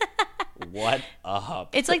 What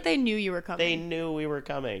up? It's like they knew you were coming. They knew we were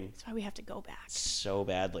coming. That's why we have to go back. So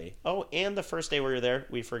badly. Oh, and the first day we were there,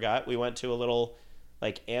 we forgot. We went to a little,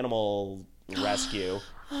 like, animal rescue.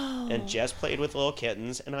 And Jess played with little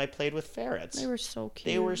kittens, and I played with ferrets. They were so cute.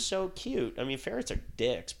 They were so cute. I mean, ferrets are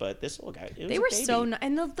dicks, but this little guy, They were so nice.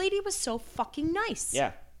 And the lady was so fucking nice.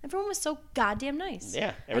 Yeah. Everyone was so goddamn nice.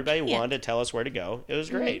 Yeah. Everybody wanted to tell us where to go. It was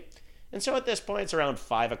great. And so at this point, it's around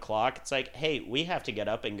 5 o'clock. It's like, hey, we have to get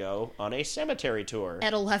up and go on a cemetery tour.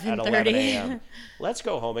 At 11:30. At 11 a.m. Let's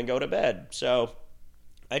go home and go to bed. So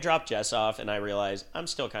I dropped Jess off, and I realized I'm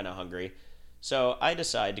still kind of hungry. So I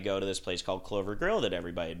decide to go to this place called Clover Grill that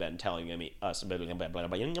everybody had been telling us about.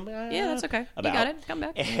 Yeah, that's okay. You got it. Come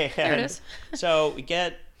back. There it is. So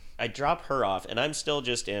I drop her off, and I'm still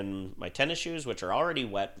just in my tennis shoes, which are already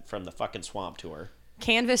wet from the fucking swamp tour.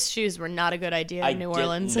 Canvas shoes were not a good idea in New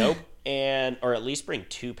Orleans. Nope. Or at least bring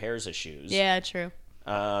 2 pairs of shoes. Yeah, true.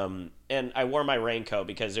 And I wore my raincoat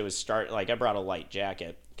because it was I brought a light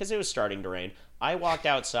jacket because it was starting to rain. I walked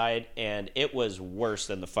outside and it was worse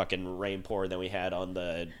than the fucking rain pour that we had on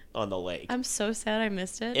the lake. I'm so sad I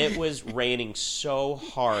missed it. It was raining so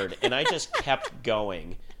hard and I just kept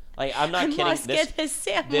going. Like, I'm not kidding. Must get this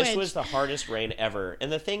sandwich. This was the hardest rain ever.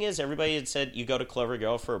 And the thing is, everybody had said you go to Clover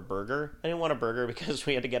Grill for a burger. I didn't want a burger because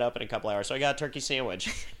we had to get up in a couple hours, so I got a turkey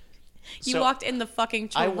sandwich. You walked in the fucking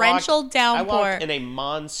torrential downpour. I walked in a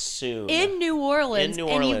monsoon. In New Orleans.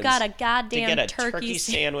 And you got a goddamn to get a turkey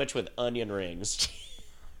sandwich with onion rings.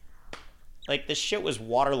 Like, the shit was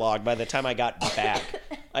waterlogged by the time I got back.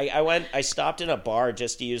 I stopped in a bar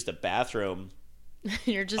just to use the bathroom.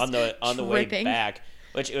 You're just on the way back.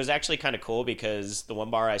 Which it was actually kind of cool because the one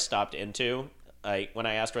bar I stopped into, when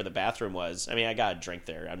I asked where the bathroom was, I mean, I got a drink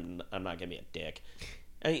there. I'm not going to be a dick.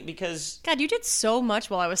 I mean, because... God, you did so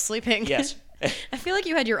much while I was sleeping. Yes. I feel like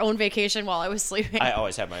you had your own vacation while I was sleeping. I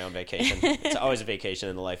always have my own vacation. It's always a vacation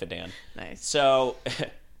in the life of Dan. Nice. So,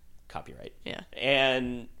 copyright. Yeah.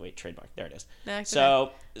 And, wait, trademark. There it is. No,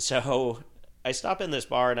 so I stop in this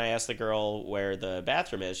bar and I ask the girl where the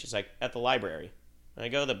bathroom is. She's like, at the library. And I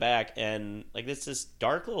go to the back and, like, it's this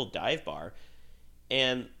dark little dive bar.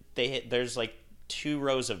 And there's, like, 2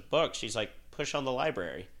 rows of books. She's like, push on the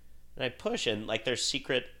library. And I push, and like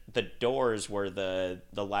the doors were the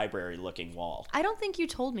library looking wall. I don't think you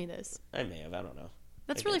told me this. I may have, I don't know.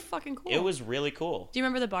 That's really fucking cool. It was really cool. Do you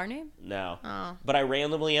remember the bar name? No. Oh. But I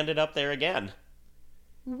randomly ended up there again.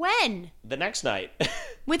 When? The next night.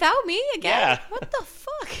 Without me again? Yeah. What the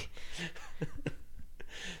fuck?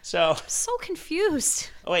 So. I'm so confused.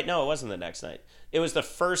 Oh wait, no, it wasn't the next night. It was the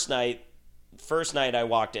first night. First night I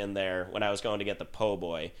walked in there when I was going to get the po'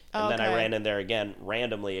 boy, and then I ran in there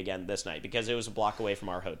randomly again this night because it was a block away from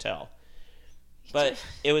our hotel. But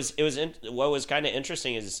what was kind of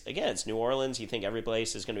interesting is, again, it's New Orleans. You think every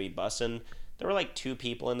place is going to be bussin'. There were like 2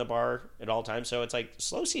 people in the bar at all times, so it's like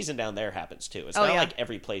slow season down there happens too. It's not like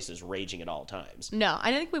every place is raging at all times. No,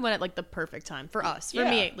 I think we went at like the perfect time for us. For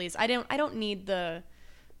me at least. I don't need the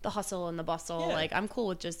hustle and the bustle. Yeah. Like, I'm cool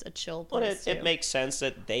with just a chill place. Well, it makes sense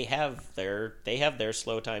that they have their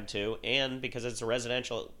slow time too, and because it's a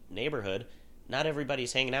residential neighborhood, not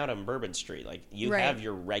everybody's hanging out on Bourbon Street. Like, you have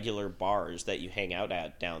your regular bars that you hang out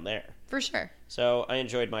at down there. For sure. So I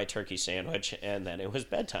enjoyed my turkey sandwich, and then it was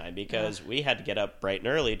bedtime because we had to get up bright and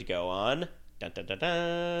early to go on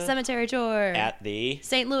cemetery tour at the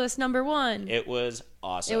St. Louis #1. It was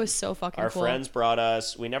awesome. It was so fucking cool. Our friends brought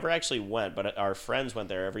us, we never actually went, but our friends went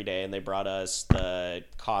there every day, and they brought us the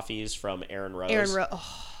coffees from Aaron Rose.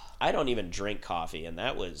 I don't even drink coffee, and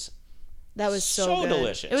that was so good.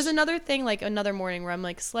 Delicious. It was another thing, like another morning where I'm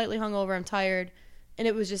like slightly hungover, I'm tired, and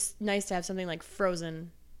it was just nice to have something like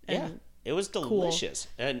frozen. And it was delicious.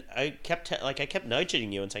 Cool. And I kept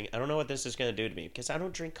nudging you and saying, I don't know what this is going to do to me because I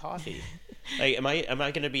don't drink coffee. Like, am I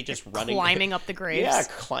going to be just running, climbing up the graves? Yeah,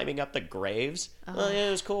 climbing up the graves. Well, it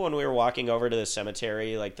was cool when we were walking over to the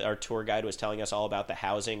cemetery. Like, our tour guide was telling us all about the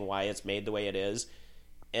housing, why it's made the way it is.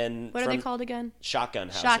 And what are they called again? Shotgun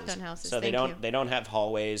houses. Shotgun houses. So they don't have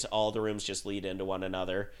hallways. All the rooms just lead into one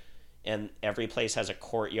another, and every place has a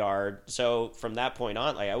courtyard. So from that point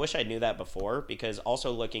on, like, I wish I knew that before, because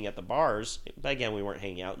also looking at the bars, but again, we weren't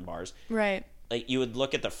hanging out in bars. Right. Like, you would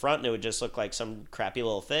look at the front and it would just look like some crappy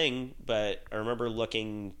little thing. But I remember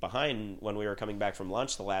looking behind when we were coming back from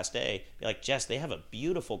lunch the last day, be like, Jess, they have a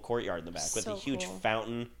beautiful courtyard in the back with a huge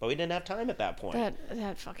fountain. But we didn't have time at that point.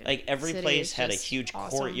 That fucking like, every place had a huge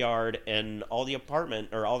courtyard, and all the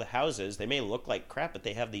all the houses, they may look like crap, but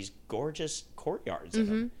they have these gorgeous courtyards in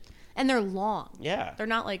them. And they're long. Yeah. They're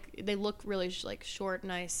not like, they look really like short,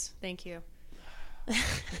 nice. Thank you.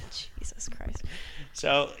 Jesus Christ.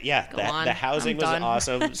 So yeah, the housing was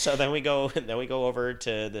awesome. So then we go over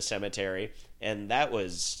to the cemetery, and that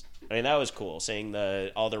was cool, seeing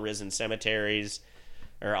all the risen cemeteries.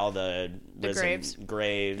 or all the risen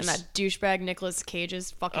graves. And that douchebag Nicolas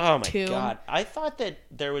Cage's fucking Oh tomb. my god. I thought that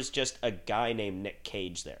there was just a guy named Nick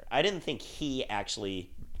Cage there. I didn't think he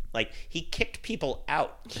actually, like, he kicked people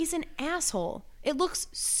out. He's an asshole. It looks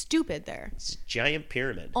stupid there. It's a giant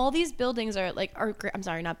pyramid. All these buildings I'm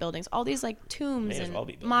sorry, not buildings. All these like tombs and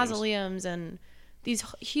mausoleums and these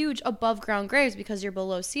huge above ground graves because you're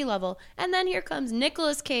below sea level. And then here comes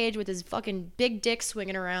Nicolas Cage with his fucking big dick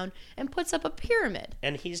swinging around and puts up a pyramid.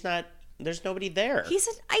 And there's nobody there. He's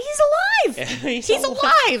alive. He's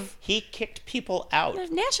alive. He kicked people out.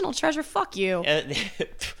 There's national treasure. Fuck you.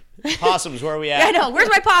 Possums, where are we at? Yeah, I know. Where's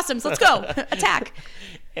my possums? Let's go. Attack.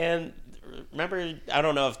 And remember, I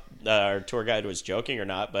don't know if our tour guide was joking or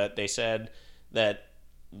not, but they said that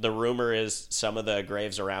the rumor is some of the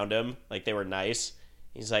graves around him, like, they were nice.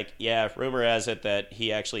 He's like, yeah, rumor has it that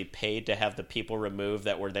he actually paid to have the people removed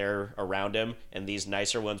that were there around him and these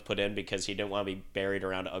nicer ones put in because he didn't want to be buried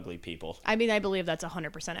around ugly people. I mean, I believe that's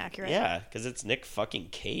 100% accurate. Yeah, because it's Nick fucking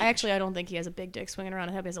Cage. I don't think he has a big dick swinging around.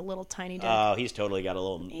 I hope he has a little tiny dick. Oh, he's totally got a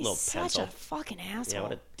little pencil. He's such a fucking asshole. Yeah,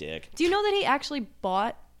 what a dick. Do you know that he actually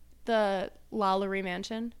bought the Lalaurie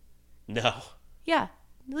Mansion? No. Yeah.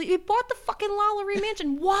 He bought the fucking Lalaurie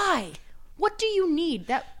Mansion. Why? What do you need?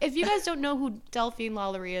 That if you guys don't know who Delphine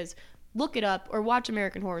Lalaurie is, look it up or watch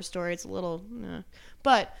American Horror Story. It's a little...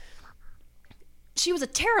 But she was a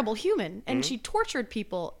terrible human, and she tortured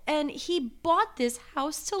people, and he bought this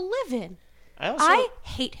house to live in. I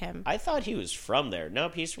hate him. I thought he was from there.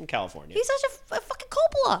 Nope, he's from California. He's such a fucking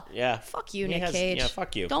Coppola. Yeah. Fuck you, Nick Cage. Yeah,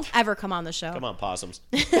 fuck you. Don't ever come on the show. Come on, possums.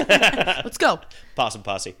 Let's go. Possum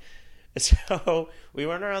posse. So we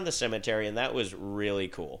went around the cemetery, and that was really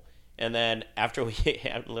cool. And then after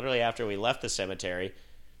we left the cemetery,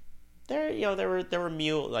 there were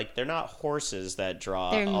mules. Like, they're not horses that draw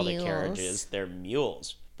all the carriages. They're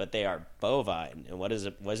mules, but they are bovine. And what does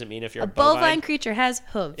it mean if you're a bovine creature has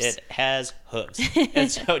hooves? It has hooves. And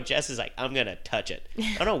so Jess is like, I'm gonna touch it.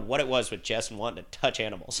 I don't know what it was with Jess and wanting to touch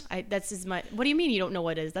animals. What do you mean you don't know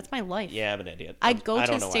what it is? That's my life. Yeah, I'm an idiot. I go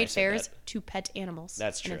to state fairs to pet animals.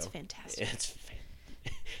 That's true. And it's fantastic.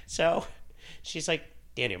 So she's like,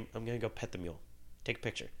 Danny, I'm going to go pet the mule. Take a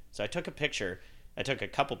picture. So I took a picture. I took a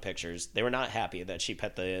couple pictures. They were not happy that she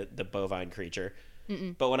pet the bovine creature.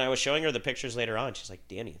 Mm-mm. But when I was showing her the pictures later on, she's like,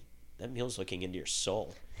 Danny, that mule's looking into your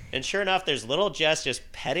soul. And sure enough, there's little Jess just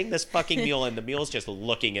petting this fucking mule, and the mule's just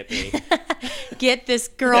looking at me. Get this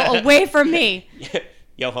girl away from me.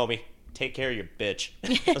 Yo, homie, take care of your bitch.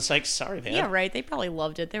 I was like, sorry, man. Yeah, right. They probably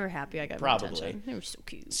loved it. They were happy I got my attention. They were so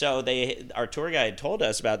cute. So our tour guide told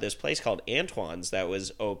us about this place called Antoine's that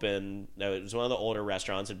was open. It was one of the older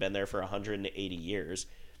restaurants, had been there for 180 years.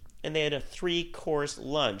 And they had a 3-course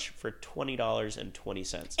lunch for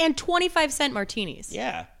 $20.20. And 25-cent martinis.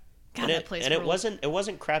 Yeah. God, that place and it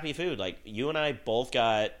wasn't crappy food. Like, you and I both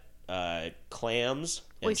got clams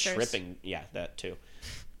and oysters. shrimp and, yeah, that too.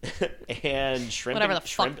 And shrimp, whatever the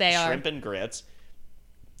fuck they are. Shrimp and grits.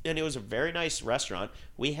 And it was a very nice restaurant.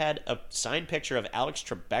 We had a signed picture of Alex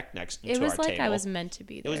Trebek next to our table. It was like I was meant to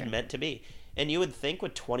be there. It was meant to be. And you would think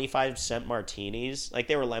with 25-cent martinis, like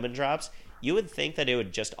they were lemon drops, you would think that it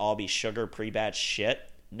would just all be sugar pre-batch shit.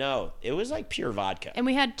 No, it was like pure vodka. And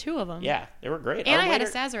we had 2 of them. Yeah, they were great. And I had a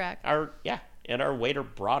Sazerac. And our waiter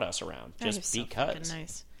brought us around just because. So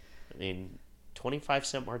nice. I mean,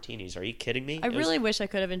 25-cent martinis. Are you kidding me? I really wish I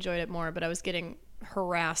could have enjoyed it more, but I was getting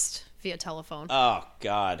harassed via telephone. Oh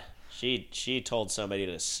God, she told somebody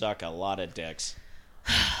to suck a lot of dicks.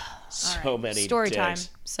 So many story dicks. time.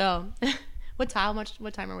 So, what time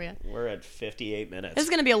are we at? We're at 58 minutes. This is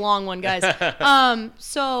gonna be a long one, guys.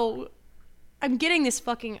 So I'm getting this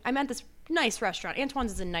I'm at this nice restaurant.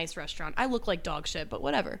 Antoine's is a nice restaurant. I look like dog shit, but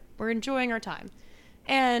whatever. We're enjoying our time,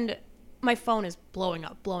 and my phone is blowing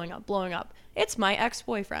up. It's my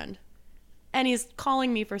ex-boyfriend. And he's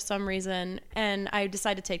calling me for some reason, and I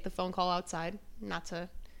decide to take the phone call outside, not to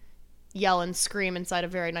yell and scream inside a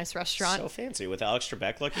very nice restaurant. So fancy, with Alex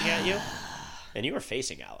Trebek looking at you. And you were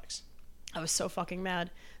facing Alex. I was so fucking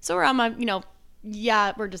mad. So we're on my,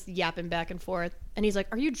 we're just yapping back and forth. And he's like,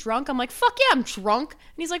 are you drunk? I'm like, fuck yeah, I'm drunk.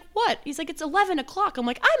 And he's like, what? He's like, it's 11 o'clock. I'm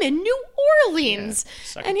like, I'm in New Orleans.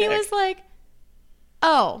 Yeah, and he was like,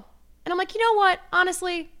 oh. And I'm like, you know what?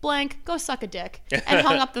 Honestly, blank, go suck a dick. And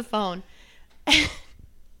hung up the phone.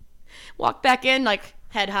 Walked back in, like,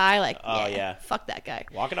 head high, like, fuck that guy.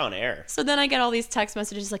 Walking on air. So then I get all these text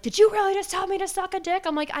messages like, did you really just tell me to suck a dick?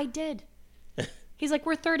 I'm like, I did. He's like,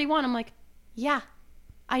 we're 31. I'm like, yeah,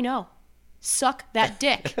 I know. Suck that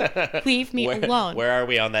dick. Leave me alone. Where are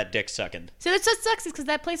we on that dick sucking? So that just sucks because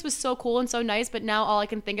that place was so cool and so nice, but now all I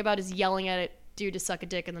can think about is yelling at it dude to suck a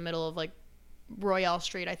dick in the middle of, like, Royale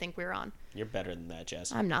Street, I think we were on. You're better than that,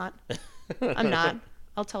 Jess. I'm not. I'm not.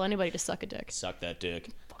 I'll tell anybody to suck a dick. Suck that dick.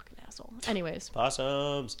 Fucking asshole. Anyways.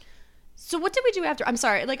 Possums. So what did we do after? I'm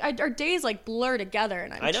sorry. Like, our days, like, blur together,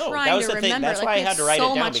 and I'm I know. trying That was to the remember. thing. That's like, why I we had to write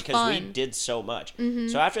so it down, much because fun. we did so much.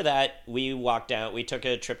 So after that, we walked down. We took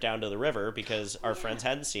a trip down to the river because our friends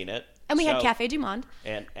hadn't seen it. And we had Cafe Du Monde.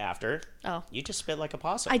 And after, you just spit like a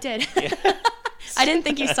possum. I did. I didn't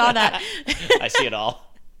think you saw that. I see it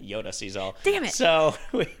all. Yoda sees all. Damn it.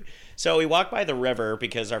 So we walked by the river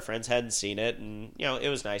because our friends hadn't seen it, and it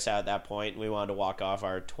was nice out at that point. We wanted to walk off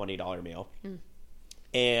our $20 meal,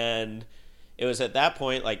 and it was at that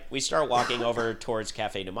point like we start walking over towards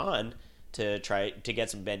Cafe Du Monde to try to get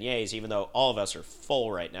some beignets, even though all of us are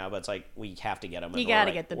full right now. But it's like we have to get them. You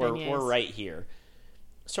gotta get the beignets. We're right here.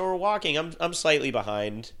 So we're walking. I'm slightly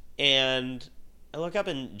behind, and I look up,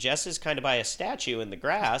 and Jess is kind of by a statue in the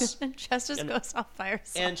grass. And Jess just goes off by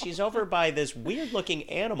herself. And she's over by this weird-looking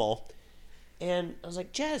animal. And I was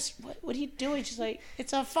like, Jess, what are you doing? She's like,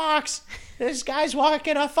 it's a fox. This guy's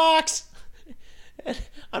walking a fox. And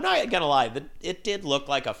I'm not going to lie. It did look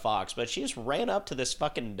like a fox, but she just ran up to this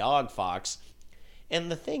fucking dog fox.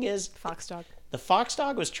 And the thing is... Fox dog. The fox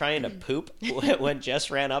dog was trying to poop when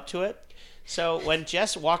Jess ran up to it. So when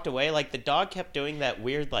Jess walked away, like, the dog kept doing that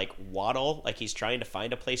weird, like, waddle, like he's trying to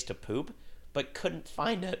find a place to poop, but couldn't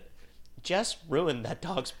find it. Jess ruined that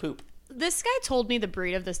dog's poop. This guy told me the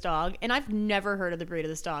breed of this dog, and I've never heard of the breed of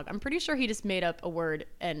this dog. I'm pretty sure he just made up a word,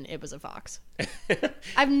 and it was a fox.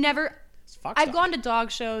 I've gone to dog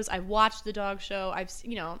shows. I've watched the dog show.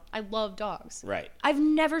 I love dogs. Right. I've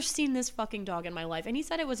never seen this fucking dog in my life, and he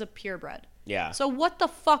said it was a purebred. Yeah. So what the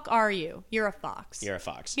fuck are you? You're a fox. You're a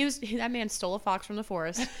fox. That man stole a fox from the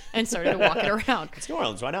forest and started to walk it around. It's New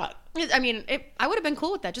Orleans. Why not? I mean, I would have been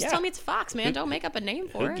cool with that. Just tell me it's a fox, man. Don't make up a name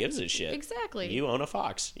for it. Who gives a shit? Exactly. You own a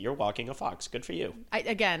fox. You're walking a fox. Good for you.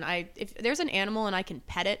 If there's an animal and I can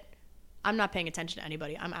pet it, I'm not paying attention to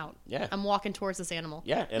anybody. I'm out. Yeah. I'm walking towards this animal.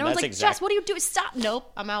 Yeah, and everyone's that's like, Jess, what are you doing? Stop.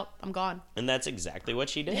 Nope. I'm out. I'm gone. And that's exactly what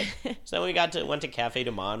she did. So then we went to Cafe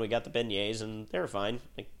Du Monde. We got the beignets, and they were fine.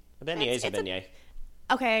 Like, a beignet is a beignet.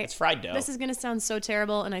 Okay. It's fried dough. This is going to sound so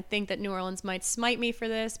terrible, and I think that New Orleans might smite me for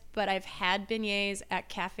this, but I've had beignets at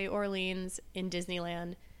Cafe Orleans in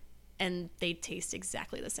Disneyland, and they taste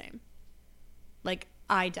exactly the same. Like,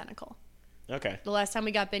 identical. Okay. The last time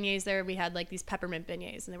we got beignets there, we had, like, these peppermint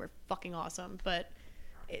beignets, and they were fucking awesome, but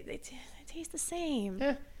they taste the same.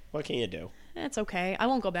 Yeah. What can you do? It's okay. I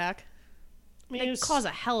won't go back. I mean, It caused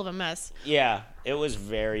a hell of a mess. Yeah, it was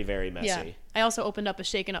very, very messy. Yeah. I also opened up a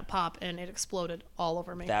shaken up pop and it exploded all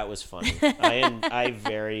over me. That was funny. I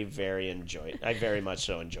very, very I very much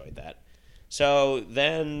so enjoyed that. So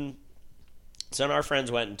then some of our friends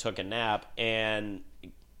went and took a nap, and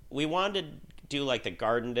we wanted to do like the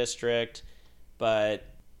Garden District, but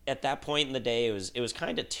at that point in the day it was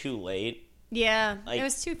kind of too late. Yeah, like, it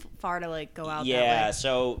was too far to like go out. Yeah, that way.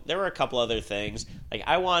 So there were a couple other things like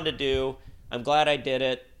I wanted to do. I'm glad I did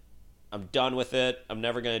it. I'm done with it. I'm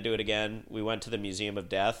never going to do it again. We went to the Museum of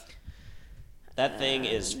Death. That thing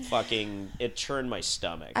is fucking... It churned my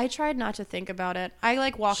stomach. I tried not to think about it. I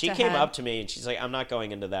like walked ahead. She came up to me and she's like, I'm not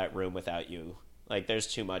going into that room without you. Like, there's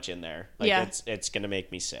too much in there. Like, yeah. It's going to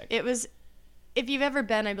make me sick. It was... If you've ever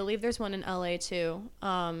been, I believe there's one in LA too.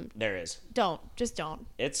 There is. Just don't.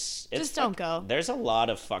 It's just don't go. There's a lot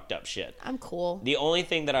of fucked up shit. I'm cool. The only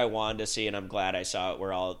thing that I wanted to see, and I'm glad I saw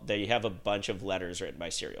it, they have a bunch of letters written by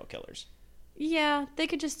serial killers. Yeah, they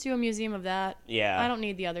could just do a museum of that. Yeah. I don't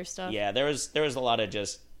need the other stuff. Yeah, there was a lot of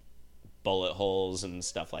just bullet holes and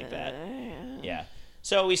stuff like that. Yeah.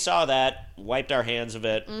 So we saw that, wiped our hands of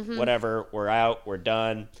it, whatever, we're out, we're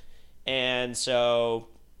done. And so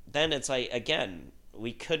then it's like, again,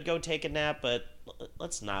 we could go take a nap, but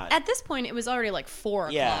let's not. At this point, it was already like 4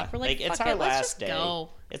 o'clock. Yeah, We're like, it's fuck our it, let's last just day. go.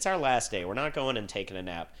 It's our last day. We're not going and taking a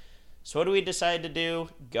nap. So what do we decide to do?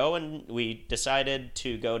 We decided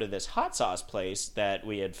to go to this hot sauce place that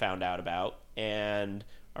we had found out about, and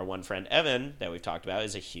our one friend Evan that we've talked about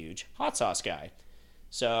is a huge hot sauce guy.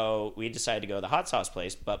 So we decided to go to the hot sauce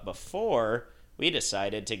place, but before we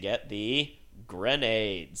decided to get the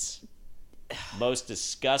grenades. Most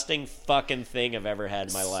disgusting fucking thing I've ever had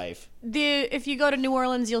in my life. If you go to New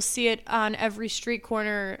Orleans, you'll see it on every street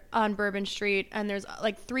corner on Bourbon Street, and there's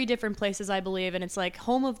like 3 different places, I believe, and it's like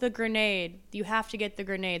home of the grenade. You have to get the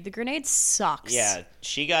grenade. The grenade sucks. Yeah,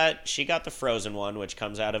 she got the frozen one, which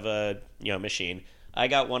comes out of a machine. I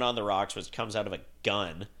got one on the rocks, which comes out of a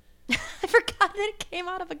gun. I forgot that it came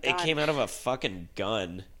out of a gun. It came out of a fucking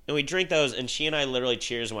gun. And we drink those, and she and I literally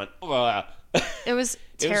cheers and went, ugh. It was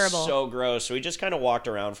terrible. It was so gross. So we just kind of walked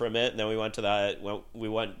around for a minute, and then we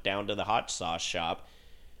went down to the hot sauce shop,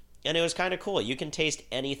 and it was kind of cool. You can taste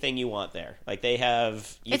anything you want there. Like they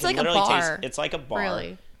have, It's like a bar. It's like a bar,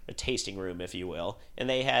 Really. a tasting room, if you will. And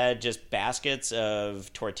they had just baskets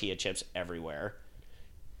of tortilla chips everywhere,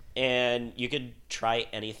 and you could try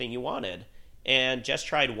anything you wanted. And Jess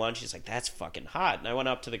tried one. She's like, "That's fucking hot." And I went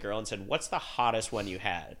up to the girl and said, "What's the hottest one you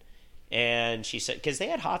had?" And she said, because they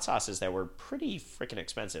had hot sauces that were pretty freaking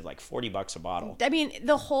expensive, like $40 a bottle. I mean,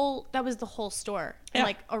 that was the whole store. Yeah. And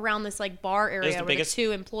like around this like bar area where biggest the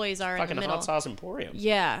two employees are in the Fucking middle. hot sauce emporium.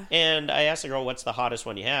 Yeah. And I asked the girl, "What's the hottest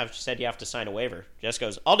one you have?" She said, "You have to sign a waiver." Jess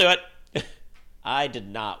goes, "I'll do it." I did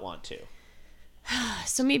not want to.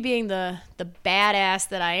 So me being the badass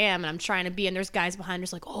that I am, and I'm trying to be, and there's guys behind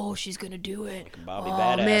us like, "Oh, she's gonna do it. Bobby oh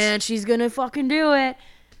Badass. man, she's gonna fucking do it."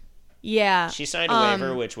 Yeah. She signed a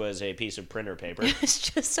waiver, which was a piece of printer paper. It's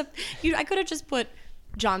just I could have just put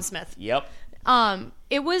John Smith. Yep.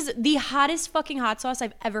 It was the hottest fucking hot sauce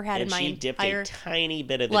I've ever had in And my she dipped entire a tiny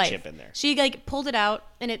bit of the life. chip in there. She like pulled it out,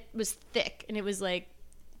 and it was thick, and it was like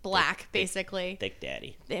black, basically. Thick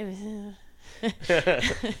daddy. It was,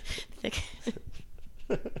 thick.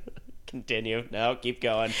 Continue. No, keep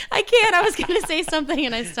going. I can't. I was gonna say something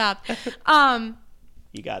and I stopped.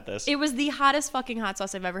 You got this. It was the hottest fucking hot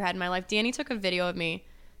sauce I've ever had in my life. Danny took a video of me,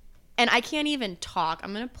 and I can't even talk.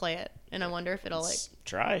 I'm gonna play it, and I wonder if it'll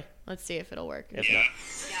Try. let's see if it'll work. If not.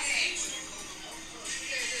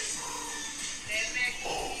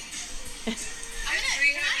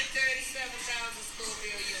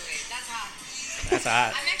 That's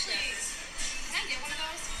hot. I'm actually. Can I get one of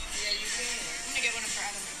those? Yeah, you can. I'm gonna get one for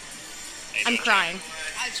Evan. I'm crying.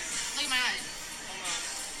 Look at my eyes.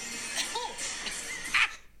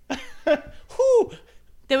 Whew.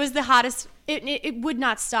 That was the hottest. It would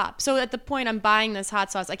not stop. So at the point I'm buying this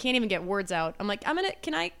hot sauce, I can't even get words out. I'm like,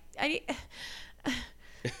 can I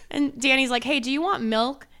and Danny's like, "Hey, do you want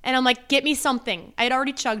milk?" And I'm like, "Get me something." I had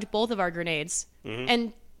already chugged both of our grenades,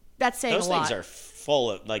 and that's saying Those a lot. things are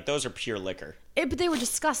full of, like, those are pure liquor. But they were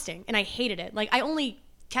disgusting, and I hated it. Like, I only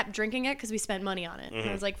kept drinking it because we spent money on it. And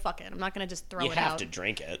I was like, fuck it. I'm not going to just throw You it have out. to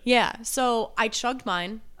drink it. Yeah. So I chugged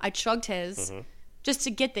mine. I chugged his just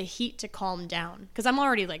to get the heat to calm down because I'm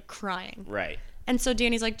already, like, crying. Right. And so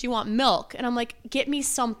Danny's like, "Do you want milk?" And I'm like, "Get me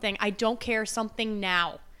something. I don't care. Something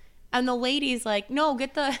now." And the lady's like, "No,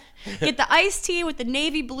 get the iced tea with the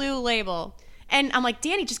navy blue label." And I'm like,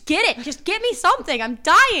 "Danny, just get it. Just get me something. I'm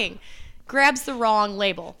dying." Grabs the wrong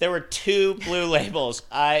label. There were two blue labels.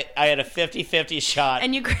 I had a 50-50 shot.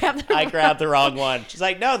 And you grabbed the I grabbed the wrong one. She's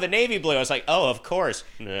like, "No, the navy blue." I was like, "Oh, of course."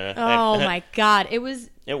 Oh my God. It was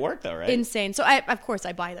It worked though, right? insane. So of course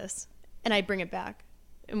I buy this and I bring it back,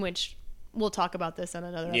 in which we'll talk about this on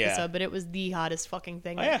another Yeah. episode, but it was the hottest fucking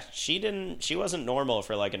thing. Oh yeah, she wasn't normal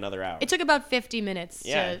for like another hour. It took about 50 minutes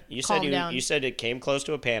Yeah, to you calm said down. you said it came close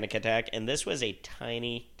to a panic attack, and this was a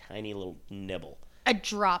tiny little nibble. A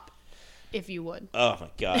drop, if you would. Oh my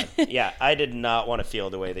god. Yeah, I did not want to feel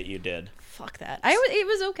the way that you did. Fuck that. It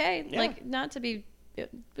was okay. Yeah. Like, not to be... It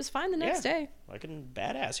was fine the next day. Fucking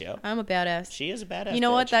badass, yo. I'm a badass. She is a badass. You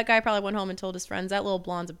know what? bitch. That guy probably went home and told his friends, that little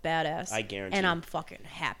blonde's a badass. I guarantee. And I'm fucking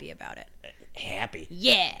happy about it. Happy.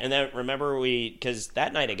 Yeah. And then remember because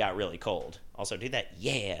that night it got really cold. Also, do that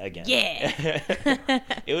again. Yeah.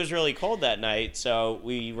 It was really cold that night, so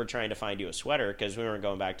we were trying to find you a sweater because we weren't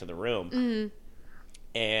going back to the room.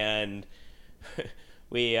 Mm-hmm. And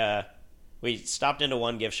we stopped into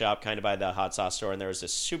one gift shop kind of by the hot sauce store, and there was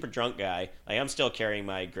this super drunk guy. Like, I'm still carrying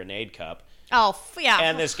my grenade cup. Oh, yeah.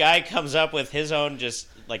 And this guy comes up with his own just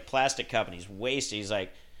like plastic cup, and he's wasted. He's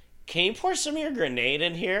like, "Can you pour some of your grenade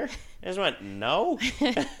in here?" And I just went, "No."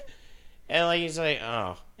 And like he's like,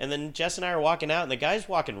 "Oh." And then Jess and I are walking out, and the guy's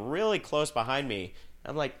walking really close behind me.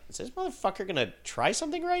 I'm like, "Is this motherfucker gonna try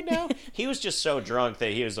something right now?" He was just so drunk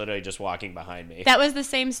that he was literally just walking behind me. That was the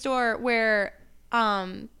same store where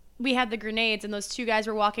we had the grenades, and those two guys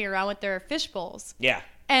were walking around with their fish bowls. Yeah.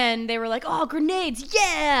 And they were like, "Oh, grenades,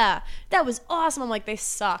 yeah! That was awesome." I'm like, "They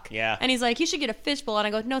suck." Yeah. And he's like, "You should get a fishbowl." And I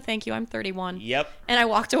go, "No, thank you. I'm 31. Yep. And I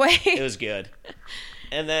walked away. It was good.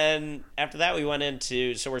 And then after that, we went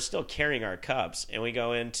into, so we're still carrying our cups, and we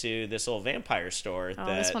go into this little vampire store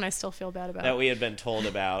This one I still feel bad about. that we had been told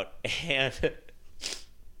about, and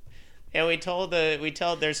we told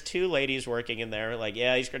there's two ladies working in there, like,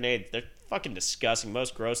 "Yeah, these grenades, they're fucking disgusting,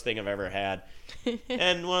 most gross thing I've ever had."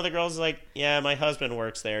 And one of the girls is like, "Yeah, my husband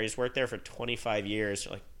works there. He's worked there for 25 years."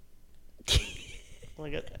 Like, oh my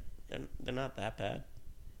God, they're not that bad.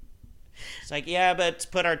 It's like, "Yeah, but it's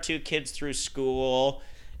put our two kids through school,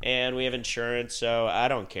 and we have insurance, so I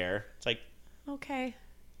don't care." It's like, Okay.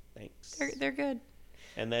 Thanks. They're good.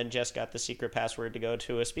 And then Jess got the secret password to go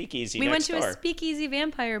to a speakeasy We went next to door, a speakeasy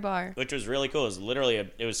vampire bar. which was really cool. It was literally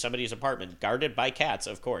it was somebody's apartment, guarded by cats,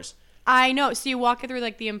 of course. I know. So you walk through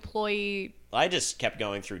like the employee. I just kept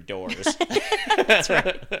going through doors. That's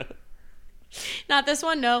right. Not this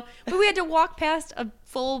one, no. But we had to walk past a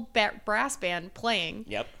full brass band playing.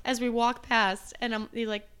 Yep. As we walk past, and he's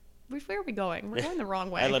like, "Where are we going? We're going the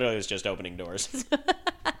wrong way." I literally was just opening doors.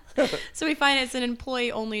 So we find it's an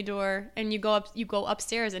employee-only door, and you go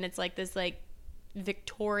upstairs, and it's like this like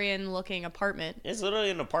Victorian-looking apartment. It's literally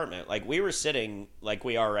an apartment. Like, we were sitting like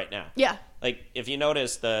we are right now. Yeah. Like, if you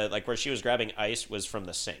notice, where she was grabbing ice was from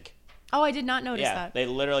the sink. Oh, I did not notice Yeah, that. they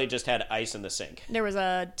literally just had ice in the sink. There was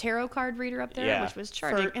a tarot card reader up there, Yeah. which was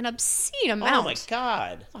charging For- an obscene amount. Oh my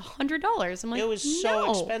god. $100. I'm like, It was no.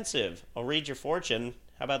 so expensive. I'll read your fortune.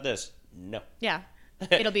 How about this? No. Yeah.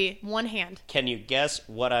 It'll be one hand. Can you guess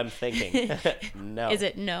what I'm thinking? No. Is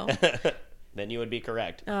it no? Then you would be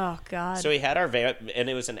correct. Oh, God. So we had our and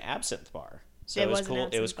it was an absinthe bar. So It it was was an cool.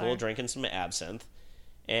 It was absinthe cool bar. drinking some absinthe.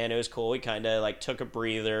 And it was cool. We kind of like took a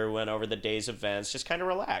breather, went over the day's events, just kind of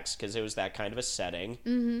relaxed because it was that kind of a setting.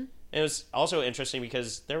 Mm-hmm. It was also interesting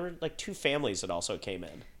because there were like 2 families that also came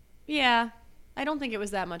in. Yeah. I don't think it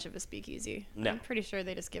was that much of a speakeasy. No. I'm pretty sure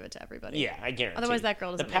they just give it to everybody. Yeah, I guarantee. Otherwise, that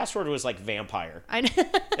girl doesn't The make- password was like vampire. I know.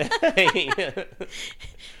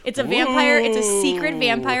 It's a vampire. It's a secret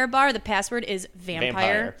vampire bar. The password is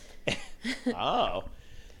vampire. Oh.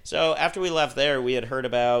 So after we left there, we had heard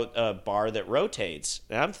about a bar that rotates.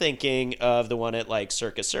 And I'm thinking of the one at like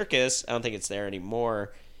Circus Circus. I don't think it's there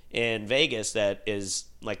anymore. In Vegas, that is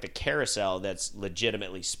like the carousel that's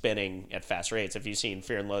legitimately spinning at fast rates. If you've seen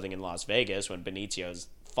Fear and Loathing in Las Vegas, when Benizio's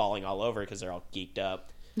falling all over because they're all geeked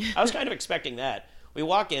up. I was kind of expecting that. We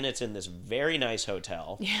walk in, it's in this very nice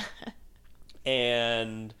hotel. Yeah.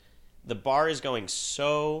 And the bar is going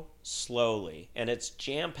so slowly, and it's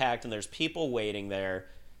jam-packed, and there's people waiting there.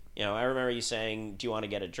 You know, I remember you saying, do you want to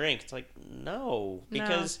get a drink? It's like, no,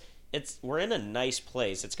 because we're in a nice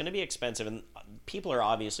place. It's going to be expensive, and people are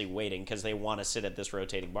obviously waiting because they want to sit at this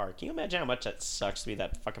rotating bar. Can you imagine how much that sucks to be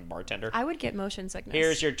that fucking bartender? I would get motion sickness.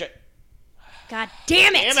 Here's your... God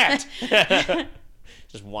damn it! Damn it!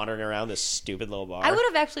 Just wandering around this stupid little bar. I would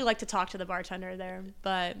have actually liked to talk to the bartender there,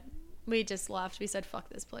 but we just left. We said, fuck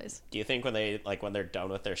this place. Do you think when they're done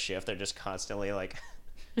with their shift, they're just constantly like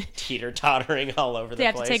teeter-tottering all over They the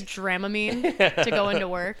have place? to take Dramamine to go into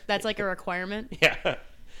work. That's like a requirement. Yeah.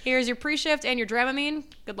 Here's your pre-shift and your Dramamine.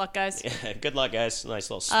 Good luck, guys. Good luck, guys. Nice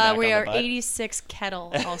little snack We on are the butt. 86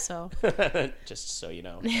 kettle also. Just so you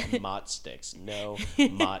know, Mott sticks. No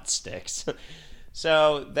Mott sticks.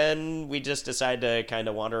 So then we just decided to kind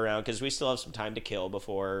of wander around because we still have some time to kill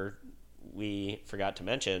before we forgot to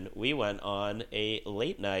mention we went on a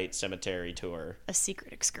late night cemetery tour. A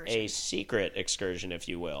secret excursion. A secret excursion, if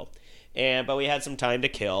you will. But we had some time to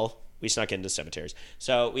kill. We snuck into cemeteries.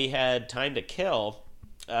 So we had time to kill.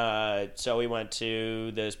 So we went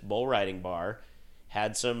to this bull riding bar,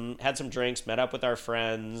 had some drinks, met up with our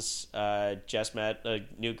friends. Jess met a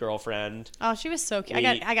new girlfriend. Oh, she was so cute.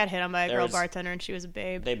 I got hit on by a girl bartender, and she was a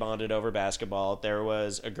babe. They bonded over basketball. There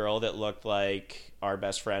was a girl that looked like our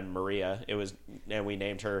best friend Maria. And we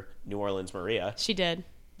named her New Orleans Maria. She did.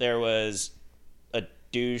 There was a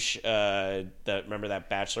douche. Remember that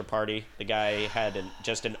bachelor party? The guy had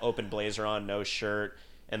just an open blazer on, no shirt.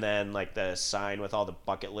 And then, like, the sign with all the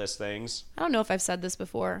bucket list things. I don't know if I've said this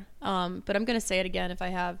before, but I'm going to say it again if I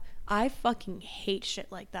have. I fucking hate shit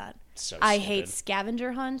like that. So I stupid. hate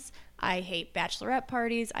scavenger hunts. I hate bachelorette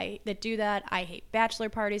parties that do that. I hate bachelor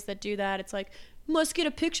parties that do that. It's like, must get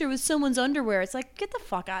a picture with someone's underwear. It's like, get the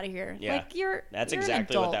fuck out of here. Yeah. Like, That's you're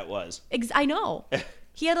exactly an what adult. that was. I know.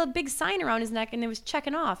 He had a big sign around his neck, and it was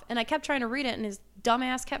checking off. And I kept trying to read it, and his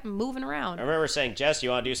dumbass kept moving around. I remember saying, Jess,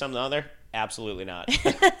 you want to do something on there? Absolutely not.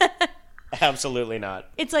 Absolutely not.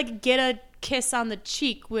 It's like, get a kiss on the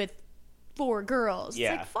cheek with 4 girls.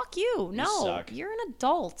 Yeah. It's like, fuck you. No, suck. you're an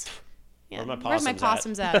adult. Yeah. Where's my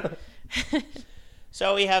possums at?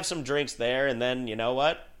 So we have some drinks there, and then, you know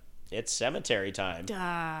what? It's cemetery time.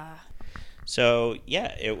 So,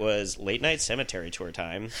 yeah, it was late night cemetery tour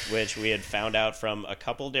time, which we had found out from a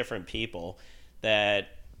couple different people that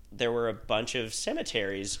there were a bunch of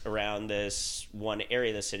cemeteries around this one area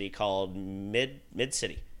of the city called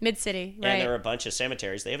Mid-City. Mid-City, right. And there were a bunch of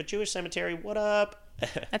cemeteries. They have a Jewish cemetery. What up?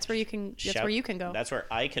 That's where you can go. That's where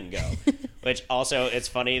I can go. Which also, it's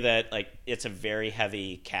funny that like it's a very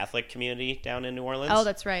heavy Catholic community down in New Orleans. Oh,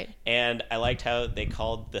 that's right. And I liked how they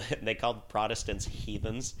called Protestants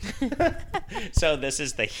heathens. So this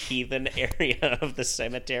is the heathen area of the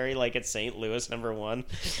cemetery, like it's St. Louis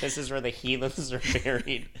 #1. This is where the heathens are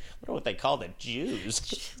buried. I wonder what they call the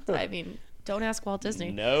Jews. I mean, don't ask Walt Disney.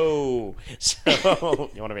 No. So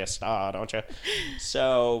you want to be a star, don't you?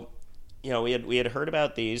 So, we had heard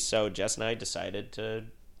about these, so Jess and I decided to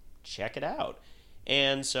check it out.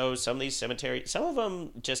 And so some of these cemeteries, some of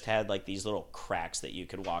them just had like these little cracks that you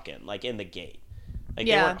could walk in, like in the gate. Like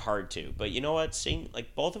they weren't hard to. But you know what? Seeing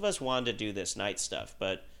like both of us wanted to do this night stuff,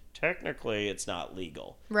 but technically it's not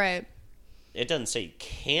legal. Right. It doesn't say you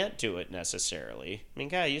can't do it necessarily. I mean,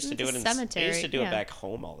 God, I used to do it in cemetery. I used to do it back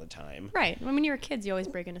home all the time. Right. When you were kids, you always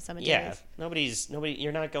break into cemeteries. Yeah. Nobody.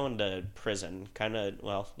 You're not going to prison. Kind of.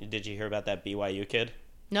 Well, did you hear about that BYU kid?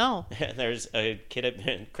 No. There's a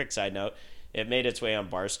kid. Quick side note. It made its way on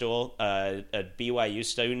Barstool. A BYU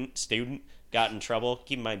student got in trouble.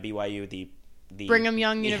 Keep in mind BYU, the Brigham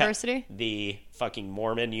Young University, the fucking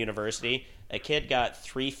Mormon university. A kid got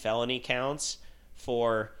 3 felony counts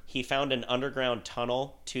for he found an underground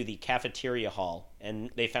tunnel to the cafeteria hall,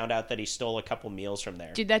 and they found out that he stole a couple meals from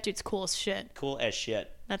there. Dude, that dude's cool as shit. Cool as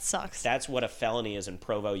shit. That sucks. That's what a felony is in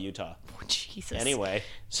Provo, Utah. Oh, Jesus. Anyway,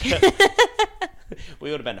 so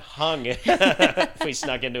we would have been hung if we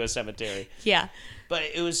snuck into a cemetery. Yeah. But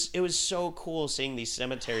it was so cool seeing these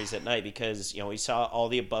cemeteries at night because, we saw all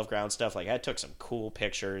the above ground stuff. Like, I took some cool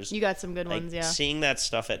pictures. You got some good like, ones, yeah. Seeing that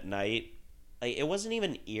stuff at night, like, it wasn't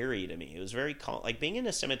even eerie to me. It was very calm. Like, being in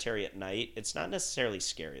a cemetery at night, it's not necessarily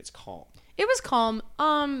scary. It's calm. It was calm.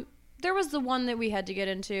 There was the one that we had to get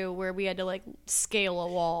into where we had to, like, scale a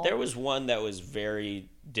wall. There was one that was very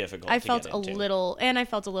difficult I to felt get a into.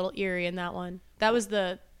 little eerie in that one. That was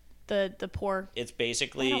the poor. It's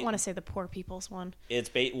basically. I don't want to say the poor people's one. It's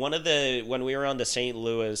one of the when we were on the St.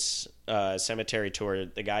 Louis cemetery tour,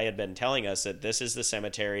 the guy had been telling us that this is the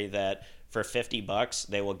cemetery that for $50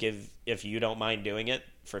 they will give, if you don't mind doing it,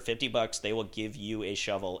 for $50 they will give you a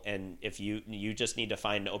shovel, and if you just need to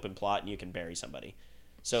find an open plot and you can bury somebody.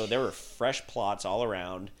 So there were fresh plots all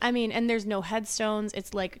around. I mean, and there's no headstones.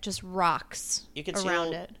 It's like just rocks you could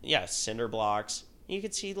around see it. Yeah, cinder blocks. You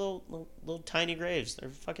could see little tiny graves.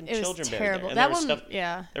 They're fucking It children was buried terrible. there. And That there was one, stuff,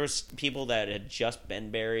 yeah. There was people that had just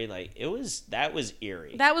been buried. Like that was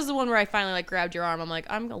eerie. That was the one where I finally like grabbed your arm. I'm like,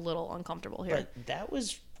 I'm a little uncomfortable here. But that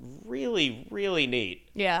was really, really neat.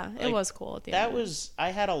 Yeah, it Like, was cool at the That end. I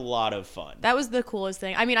had a lot of fun. That was the coolest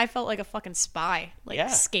thing. I mean, I felt like a fucking spy, like Yeah.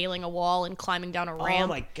 scaling a wall and climbing down a ramp. Oh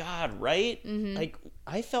my God, right? Mm-hmm. Like,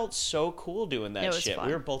 I felt so cool doing that It was shit. fun.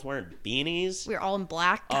 We were both wearing beanies. We were all in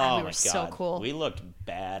black. God, Oh we were my so God. cool. We looked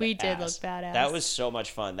badass. We did look badass. That was so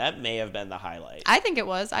much fun. That may have been the highlight. I think it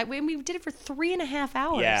was. We did it for 3.5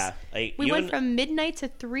 hours. Yeah. Like, We went from midnight to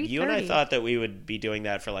 3:30. You and I thought that we would be doing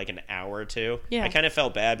that for like an hour or two. Yeah. I kind of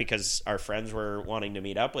felt bad because our friends were wanting to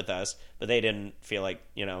meet up with us, but they didn't feel like,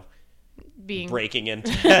 being breaking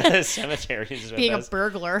into cemeteries with being us. a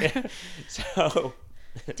burglar, So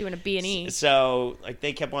doing a B&E. So like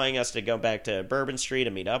they kept wanting us to go back to Bourbon Street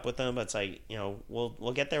and meet up with them. But it's like,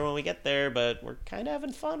 we'll get there when we get there, but we're kind of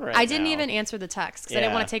having fun right now. I didn't even answer the text because I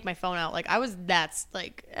didn't Yeah. want to take my phone out. Like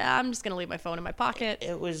I'm just gonna leave my phone in my pocket.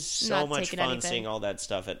 It was so Not much taking fun anything. seeing all that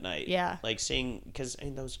stuff at night. Yeah. Like seeing, because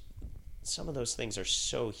some of those things are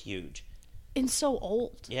so huge. And so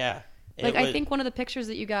old. Yeah. Like I think one of the pictures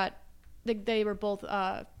that you got, they were both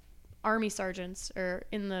army sergeants or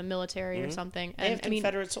in the military or something. they have And I mean,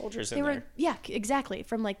 Confederate soldiers in they there. were exactly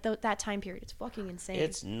from like that time period. It's fucking insane.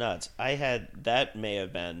 It's nuts. That may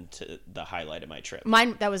have been the highlight of my trip.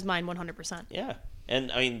 That was mine 100%. Yeah.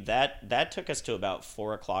 And I mean that took us to about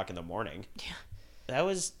 4:00 in the morning. Yeah. That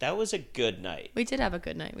was a good night. We did have a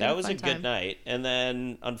good night. That was a good night. And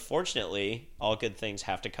then unfortunately, all good things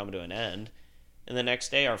have to come to an end. And the next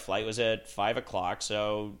day our flight was at 5:00,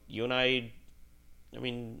 so you and I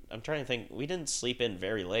mean, I'm trying to think, we didn't sleep in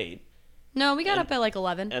very late. No, we got up at like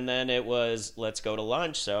 11. And then it was, let's go to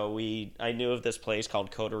lunch. So I knew of this place called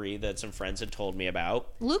Coterie that some friends had told me about.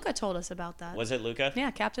 Luca told us about that. Was it Luca? Yeah,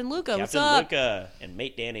 Captain Luca. What's Captain up? Luca and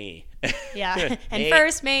mate Danny. Yeah, and Hey,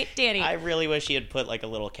 first mate Danny. I really wish he had put like a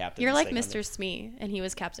little captain. You're like Mr. Smee, and he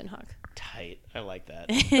was Captain Hook. Tight. I like that.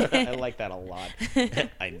 I like that a lot.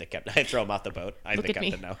 I'm the captain. I throw him off the boat. I'm Look the at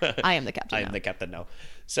me. captain now. I am the captain I'm now. the captain now.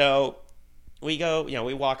 So we go,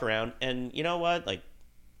 we walk around, and you know what? Like,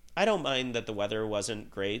 I don't mind that the weather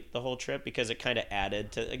wasn't great the whole trip because it kind of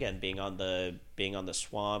added to, again, being on the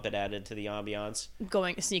swamp. It added to the ambiance.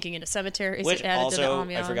 Sneaking into cemeteries. Which it added to the also,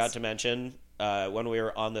 ambiance. I forgot to mention, when we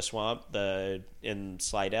were on the swamp, in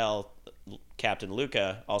Slidell, Captain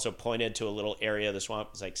Luca also pointed to a little area of the swamp.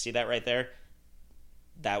 It's like, see that right there?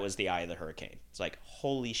 That was the eye of the hurricane. It's like,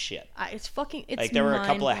 holy shit. It's like there were a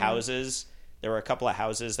couple of mind-blowing. houses. There were a couple of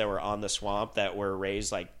houses that were on the swamp that were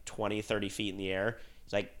raised like 20, 30 feet in the air.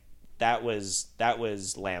 It's like that was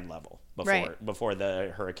land level before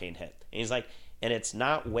the hurricane hit. And he's like, and it's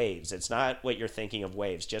not waves. It's not what you're thinking of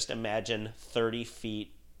waves. Just imagine 30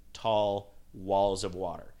 feet tall walls of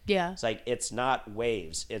water. Yeah. It's like, it's not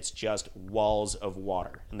waves. It's just walls of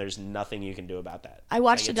water. And there's nothing you can do about that. I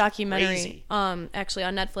watched Like, a it's documentary, crazy. actually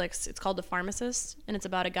on Netflix. It's called The Pharmacist, and it's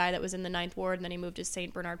about a guy that was in the 9th Ward, and then he moved to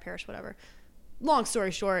St. Bernard Parish, whatever. Long story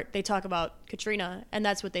short, they talk about Katrina, and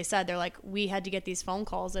that's what they said. They're like, we had to get these phone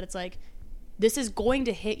calls that it's like, this is going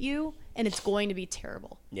to hit you, and it's going to be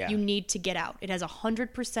terrible. Yeah. You need to get out. It has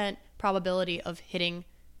 100% probability of hitting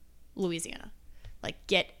Louisiana. Like,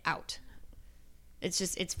 get out.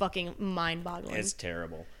 It's fucking mind-boggling. It's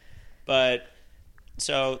terrible. But,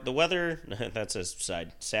 so the weather, that's a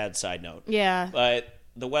sad side note. Yeah. But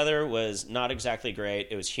the weather was not exactly great.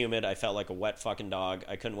 It was humid. I felt like a wet fucking dog.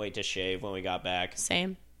 I couldn't wait to shave when we got back.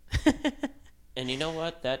 Same. And you know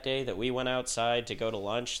what? That day that we went outside to go to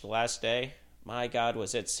lunch, the last day, my God,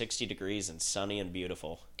 was it 60 degrees and sunny and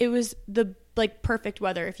beautiful. It was the perfect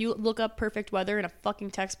weather. If you look up perfect weather in a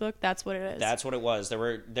fucking textbook, that's what it is. That's what it was.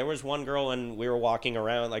 There was one girl when we were walking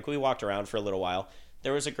around, like we walked around for a little while.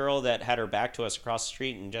 There was a girl that had her back to us across the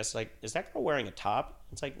street and just like, is that girl wearing a top?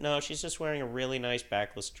 It's like, no, she's just wearing a really nice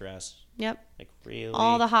backless dress. Yep. Like really,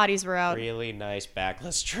 All the hotties were out. really nice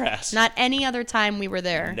backless dress. Not any other time we were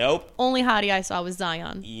there. Nope. Only hottie I saw was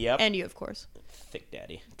Zion. Yep. And you, of course. Thick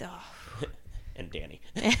Daddy. Ugh. And Danny.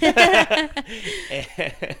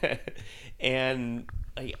 And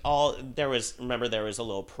like, there was a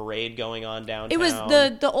little parade going on downtown. It was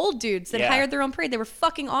the old dudes that Yeah. hired their own parade. They were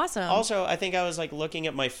fucking awesome. Also, I think I was like looking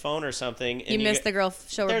at my phone or something. And you missed the girl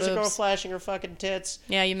show her There's boobs. a girl flashing her fucking tits.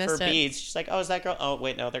 Yeah, you missed for it. beads. She's like, oh, is that girl? Oh,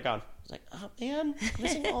 wait, no, they're gone. I was like, oh man, I'm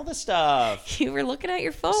missing all the stuff. You were looking at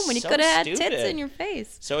your phone when you So could have had stupid. tits in your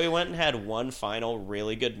face. So we went and had one final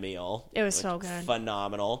really good meal. It was so good.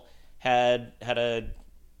 Phenomenal. Had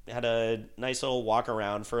a nice little walk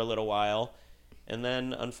around for a little while, and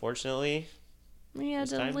then unfortunately We had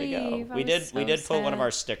it's to time leave. to go. I We was did so put one of sad. our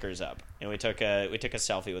stickers up, and we took a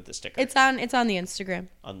selfie with the sticker It's on the Instagram.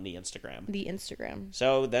 on the Instagram. The Instagram.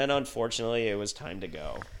 So then, unfortunately, it was time to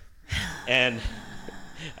go, and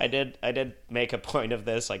I did make a point of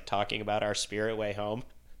this, like talking about our Spirit way home.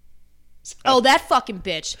 Oh, that fucking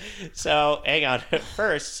bitch. So hang on.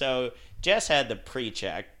 First, so Jess had the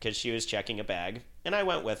pre-check because she was checking a bag, and I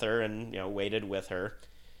went with her and waited with her.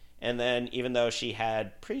 And then, even though she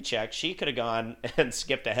had pre-check, she could have gone and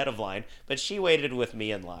skipped ahead of line, but she waited with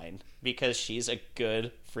me in line because she's a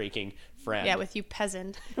good freaking friend. Yeah, with you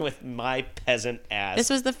peasant. with my peasant ass.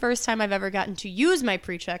 This was the first time I've ever gotten to use my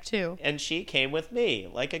pre-check too. And she came with me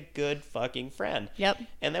like a good fucking friend. Yep.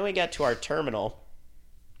 And then we got to our terminal.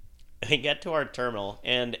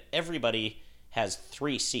 And everybody has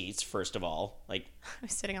 3 seats, first of all. Like, I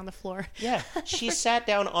was sitting on the floor. yeah, she sat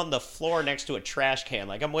down on the floor next to a trash can.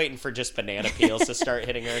 Like, I'm waiting for just banana peels to start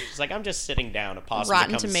hitting her. She's like, I'm just sitting down. A possum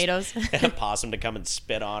Rotten to come tomatoes. a possum to come and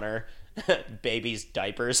spit on her. Baby's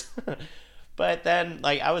diapers. But then,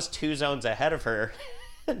 like, I was 2 zones ahead of her.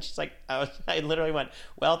 And she's like, I literally went,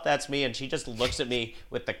 well, that's me. And she just looks at me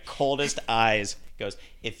with the coldest eyes. Goes,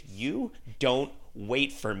 if you don't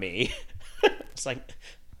wait for me. It's like,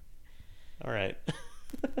 all right.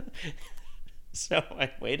 So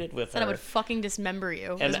I waited with Said her. I would fucking dismember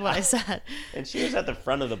you, And is what I said. And she was at the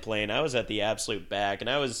front of the plane. I was at the absolute back, and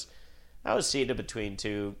I was seated between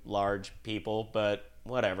 2 large people, but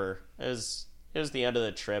whatever. It was the end of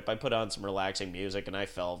the trip. I put on some relaxing music, and I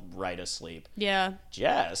fell right asleep. Yeah.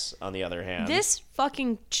 Jess, on the other hand, This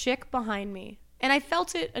fucking chick behind me, and I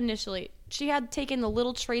felt it initially. She had taken the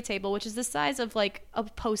little tray table, which is the size of like a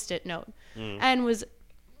Post-it note, and was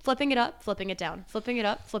flipping it up, flipping it down, flipping it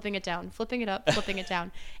up, flipping it down, flipping it up, flipping it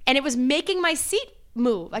down. And it was making my seat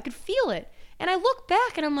move. I could feel it. And I look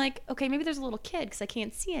back and I'm like, okay, maybe there's a little kid because I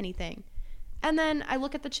can't see anything. And then I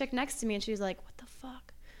look at the chick next to me and she's like, what the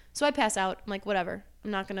fuck? So I pass out. I'm like, whatever. I'm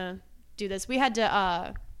not going to do this. We had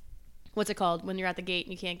to, what's it called when you're at the gate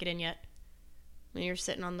and you can't get in yet? When you're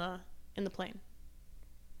sitting in the plane.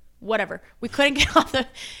 Whatever. We couldn't get off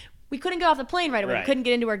the plane right away. Right. We couldn't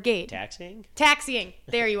get into our gate. taxiing.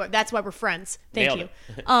 There you are. That's why we're friends. Thank Nailed you.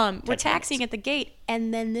 it. We're taxiing at the gate,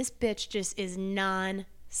 and then this bitch just is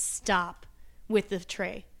non-stop with the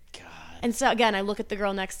tray. God. And so again, I look at the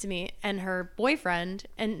girl next to me and her boyfriend,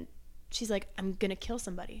 and she's like, "I'm gonna kill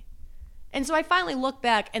somebody." And so I finally look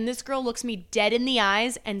back, and this girl looks me dead in the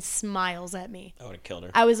eyes and smiles at me. I would have killed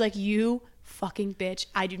her. I was like, you fucking bitch.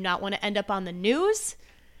 I do not want to end up on the news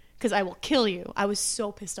because I will kill you. I was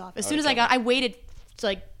so pissed off. As soon as I waited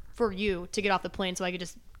like for you to get off the plane so I could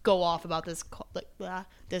just go off about this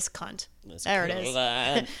this cunt. There it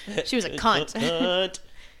is. She was a cunt.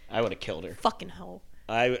 I would have killed her. Fucking hoe.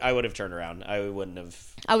 I would have turned around. I wouldn't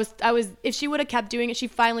have. I was. If she would have kept doing it, she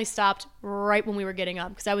finally stopped right when we were getting up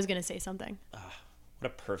because I was gonna say something. What a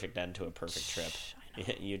perfect end to a perfect trip.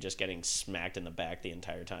 You just getting smacked in the back the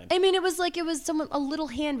entire time. I mean, it was like a little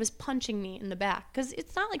hand was punching me in the back because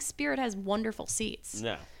it's not like Spirit has wonderful seats.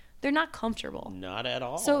 No, they're not comfortable. not at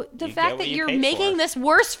all. So the You fact get what that you you're paid making for. this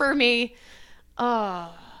worse for me, I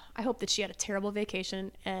hope that she had a terrible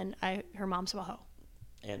vacation and her mom's a hoe.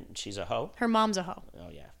 And she's a hoe? Her mom's a hoe. Oh,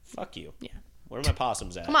 yeah. Fuck you. Yeah. Where are my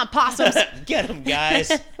possums at? Come on, possums. Get them,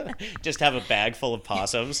 guys. Just have a bag full of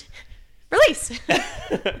possums. Release.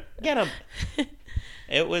 Get them.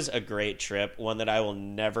 It was a great trip, one that I will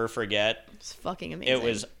never forget. It's fucking amazing. It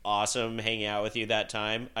was awesome hanging out with you that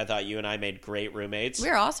time. I thought you and I made great roommates. We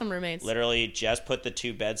were awesome roommates. Literally just put the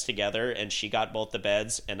two beds together, and she got both the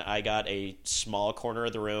beds, and I got a small corner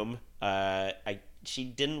of the room. She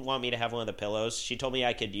didn't want me to have one of the pillows. She told me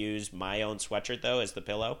I could use my own sweatshirt, though, as the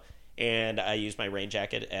pillow, and I used my rain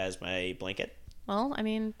jacket as my blanket. Well, I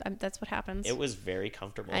mean, that's what happens. It was very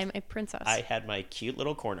comfortable. I'm a princess. I had my cute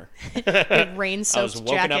little corner. Rain-soaked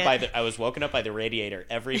jacket. I was woken up by the radiator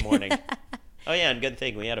every morning. Oh, yeah, and good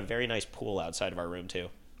thing. We had a very nice pool outside of our room, too.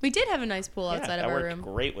 We did have a nice pool outside of our room. That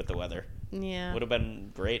worked great with the weather. Yeah. Would have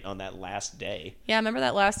been great on that last day. Yeah, remember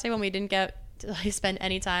that last day when we didn't get to spend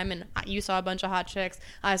any time and you saw a bunch of hot chicks,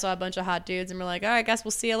 I saw a bunch of hot dudes, and we're like, all right, I guess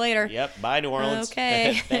we'll see you later. Yep, bye, New Orleans.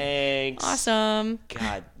 Okay. Thanks. Awesome.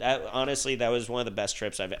 God, honestly, that was one of the best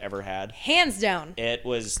trips I've ever had. Hands down. It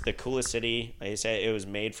was the coolest city. Like I said, it was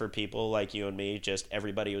made for people like you and me. Just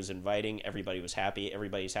everybody was inviting. Everybody was happy.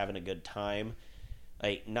 Everybody's having a good time.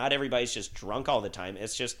 Like, not everybody's just drunk all the time.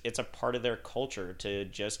 It's a part of their culture to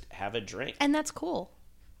just have a drink. And that's cool.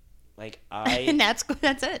 Like, and that's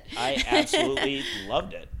it. I absolutely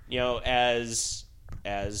loved it. You know, as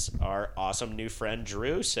our awesome new friend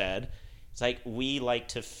Drew said, it's like we like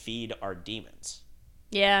to feed our demons.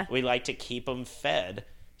 Yeah. We like to keep them fed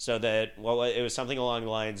so that, well, it was something along the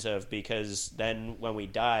lines of, because then when we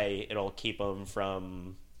die, it'll keep them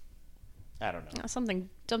from, I don't know. Something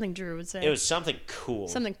Drew would say. It was something cool.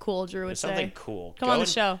 Something cool Drew would say. Something cool. Come on the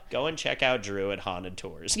show. Go and check out Drew at Haunted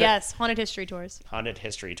Tours. Yes, Haunted History Tours. Haunted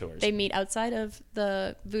History Tours. They meet outside of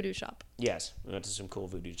the voodoo shop. Yes. We went to some cool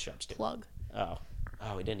voodoo shops too. Plug. Oh,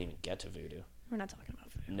 we didn't even get to voodoo. We're not talking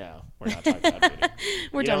about voodoo. No, we're not talking about voodoo.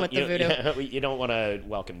 We're done with the voodoo. You don't want to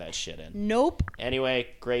welcome that shit in. Nope. Anyway,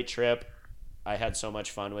 great trip. I had so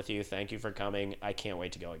much fun with you. Thank you for coming. I can't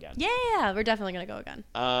wait to go again. Yeah, we're definitely going to go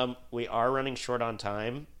again. We are running short on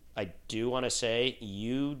time. I do want to say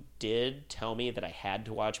you did tell me that I had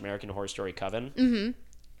to watch American Horror Story Coven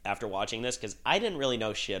after watching this, because I didn't really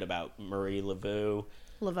know shit about Marie Laveau.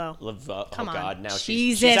 Laveau. Come on. Oh, God. Now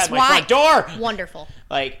Jesus, she's at my front door. Wonderful.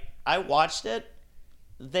 Like, I watched it.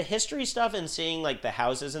 The history stuff and seeing, like, the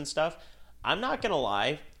houses and stuff, I'm not going to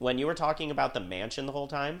lie. When you were talking about the mansion the whole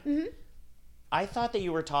time, I thought that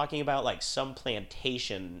you were talking about, like, some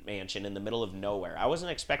plantation mansion in the middle of nowhere. I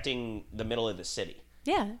wasn't expecting the middle of the city.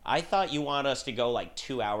 Yeah. I thought you want us to go, like,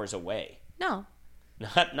 2 hours away. No.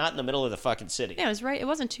 Not in the middle of the fucking city. Yeah, it was right. It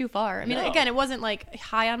wasn't too far. I mean, No. again, it wasn't, like,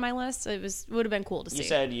 high on my list. It would have been cool to see. You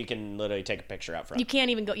said you can literally take a picture out front. You can't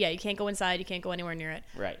even go. Yeah, you can't go inside. You can't go anywhere near it.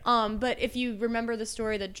 Right. But if you remember the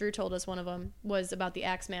story that Drew told us, one of them was about the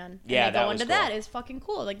Axeman. Yeah, and they that go was into cool. that is fucking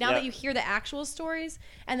cool. Like, now Yep. that you hear the actual stories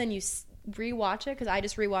and then you rewatch it, because I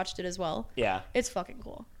just rewatched it as well. Yeah. It's fucking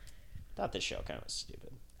cool. Thought this show kind of was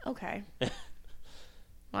stupid. Okay.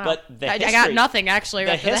 Wow. But the I got history- nothing actually.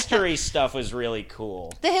 The after that. history stuff was really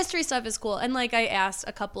cool. The history stuff is cool. And like I asked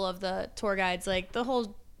a couple of the tour guides, like the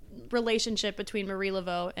whole relationship between Marie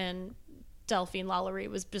Laveau and Delphine Lalaurie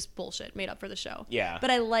was just bullshit made up for the show. Yeah. But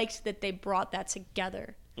I liked that they brought that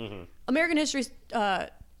together. American History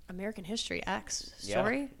X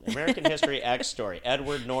story? Yeah. American History X story.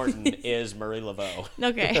 Edward Norton is Marie Laveau.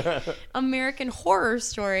 Okay. American Horror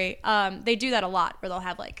Story. They do that a lot where they'll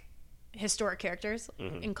have like historic characters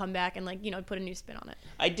and come back and like, you know, put a new spin on it.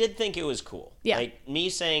 I did think it was cool. Yeah. Like, me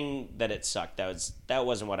saying that it sucked, that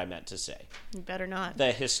wasn't what I meant to say. You better not.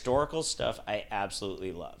 The historical stuff I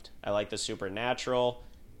absolutely loved. I like the supernatural.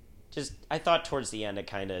 I thought towards the end it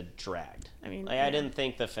kind of dragged. I mean, I didn't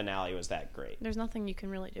think the finale was that great. There's nothing you can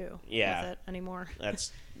really do with it anymore.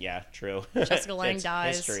 That's true. Jessica Lange It's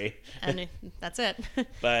dies, history. and that's it.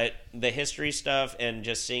 But the history stuff and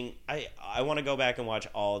just seeing, I want to go back and watch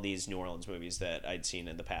all these New Orleans movies that I'd seen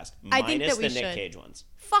in the past, I think minus that we the Nick should. Cage ones.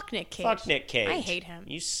 Fuck Nick Cage. Fuck Nick Cage. I hate him.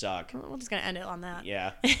 You suck. We're just gonna end it on that.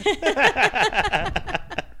 Yeah.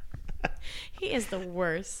 He is the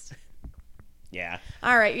worst. Yeah.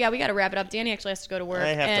 All right, yeah, we got to wrap it up. Danny actually has to go to work,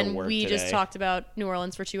 I have to and work we just today. talked about New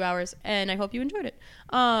Orleans for 2 hours, and I hope you enjoyed it.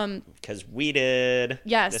 Because we did.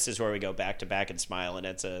 Yes. This is where we go back to back and smile, and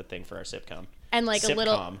it's a thing for our sitcom. And like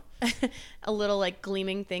Sitcom. a little like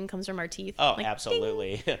gleaming thing comes from our teeth. Oh, like,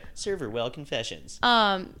 absolutely. Server Well Confessions. So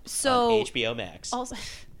on HBO Max. also,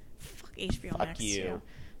 fuck HBO Max. you. Too.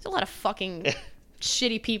 There's a lot of fucking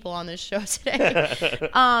shitty people on this show today.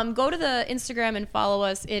 Go to the Instagram and follow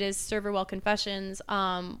us. It is Server Well Confessions.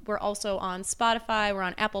 We're also on Spotify. We're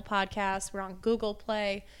on Apple Podcasts. We're on Google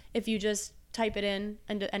Play. If you just type it in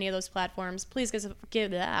into any of those platforms, please give us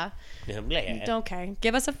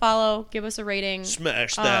a follow, give us a rating.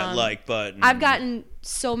 Smash that like button. I've gotten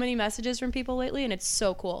so many messages from people lately, and it's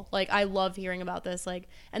so cool. Like, I love hearing about this, like,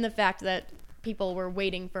 and the fact that people were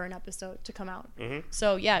waiting for an episode to come out. Mm-hmm.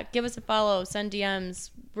 So yeah, give us a follow, send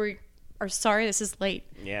DMs. We are sorry this is late.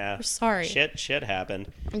 Yeah, we're sorry. Shit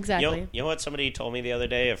happened. Exactly. You know what somebody told me the other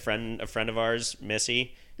day? A friend of ours,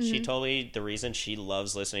 Missy. Mm-hmm. She told me the reason she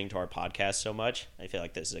loves listening to our podcast so much. I feel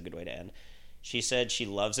like this is a good way to end. She said she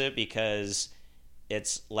loves it because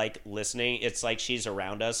it's like listening. It's like she's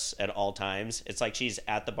around us at all times. It's like she's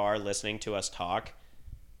at the bar listening to us talk,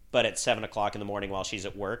 but at 7 o'clock in the morning while she's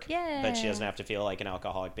at work. Yeah. But she doesn't have to feel like an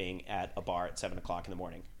alcoholic being at a bar at 7 o'clock in the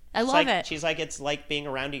morning. I love it. She's like, it's like being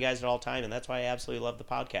around you guys at all time, and that's why I absolutely love the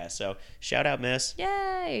podcast. So shout out, Miss.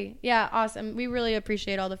 Yay. Yeah, awesome. We really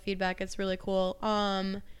appreciate all the feedback. It's really cool.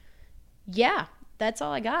 Yeah, that's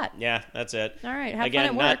all I got. Yeah, that's it. All right, have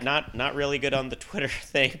Again, fun at work. not really good on the Twitter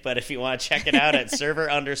thing, but if you want to check it out at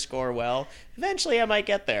server_well, eventually I might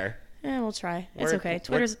get there. We'll try. It's okay.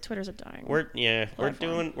 Twitter's are dying.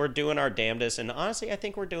 We're doing our damnedest, and honestly, I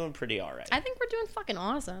think we're doing pretty all right. I think we're doing fucking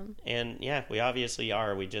awesome. And yeah, we obviously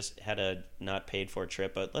are. We just had a not paid for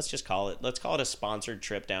trip, but let's call it a sponsored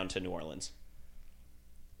trip down to New Orleans.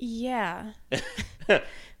 Yeah.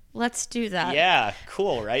 Let's do that. Yeah,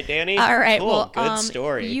 cool, right, Danny? All right. Cool, well, good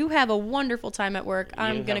story. You have a wonderful time at work.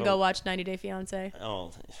 I'm gonna go watch 90 Day Fiance.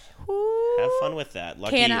 Oh, Woo. have fun with that.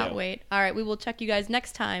 Lucky Cannot you. wait. All right, we will check you guys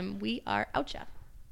next time. We are out, ya.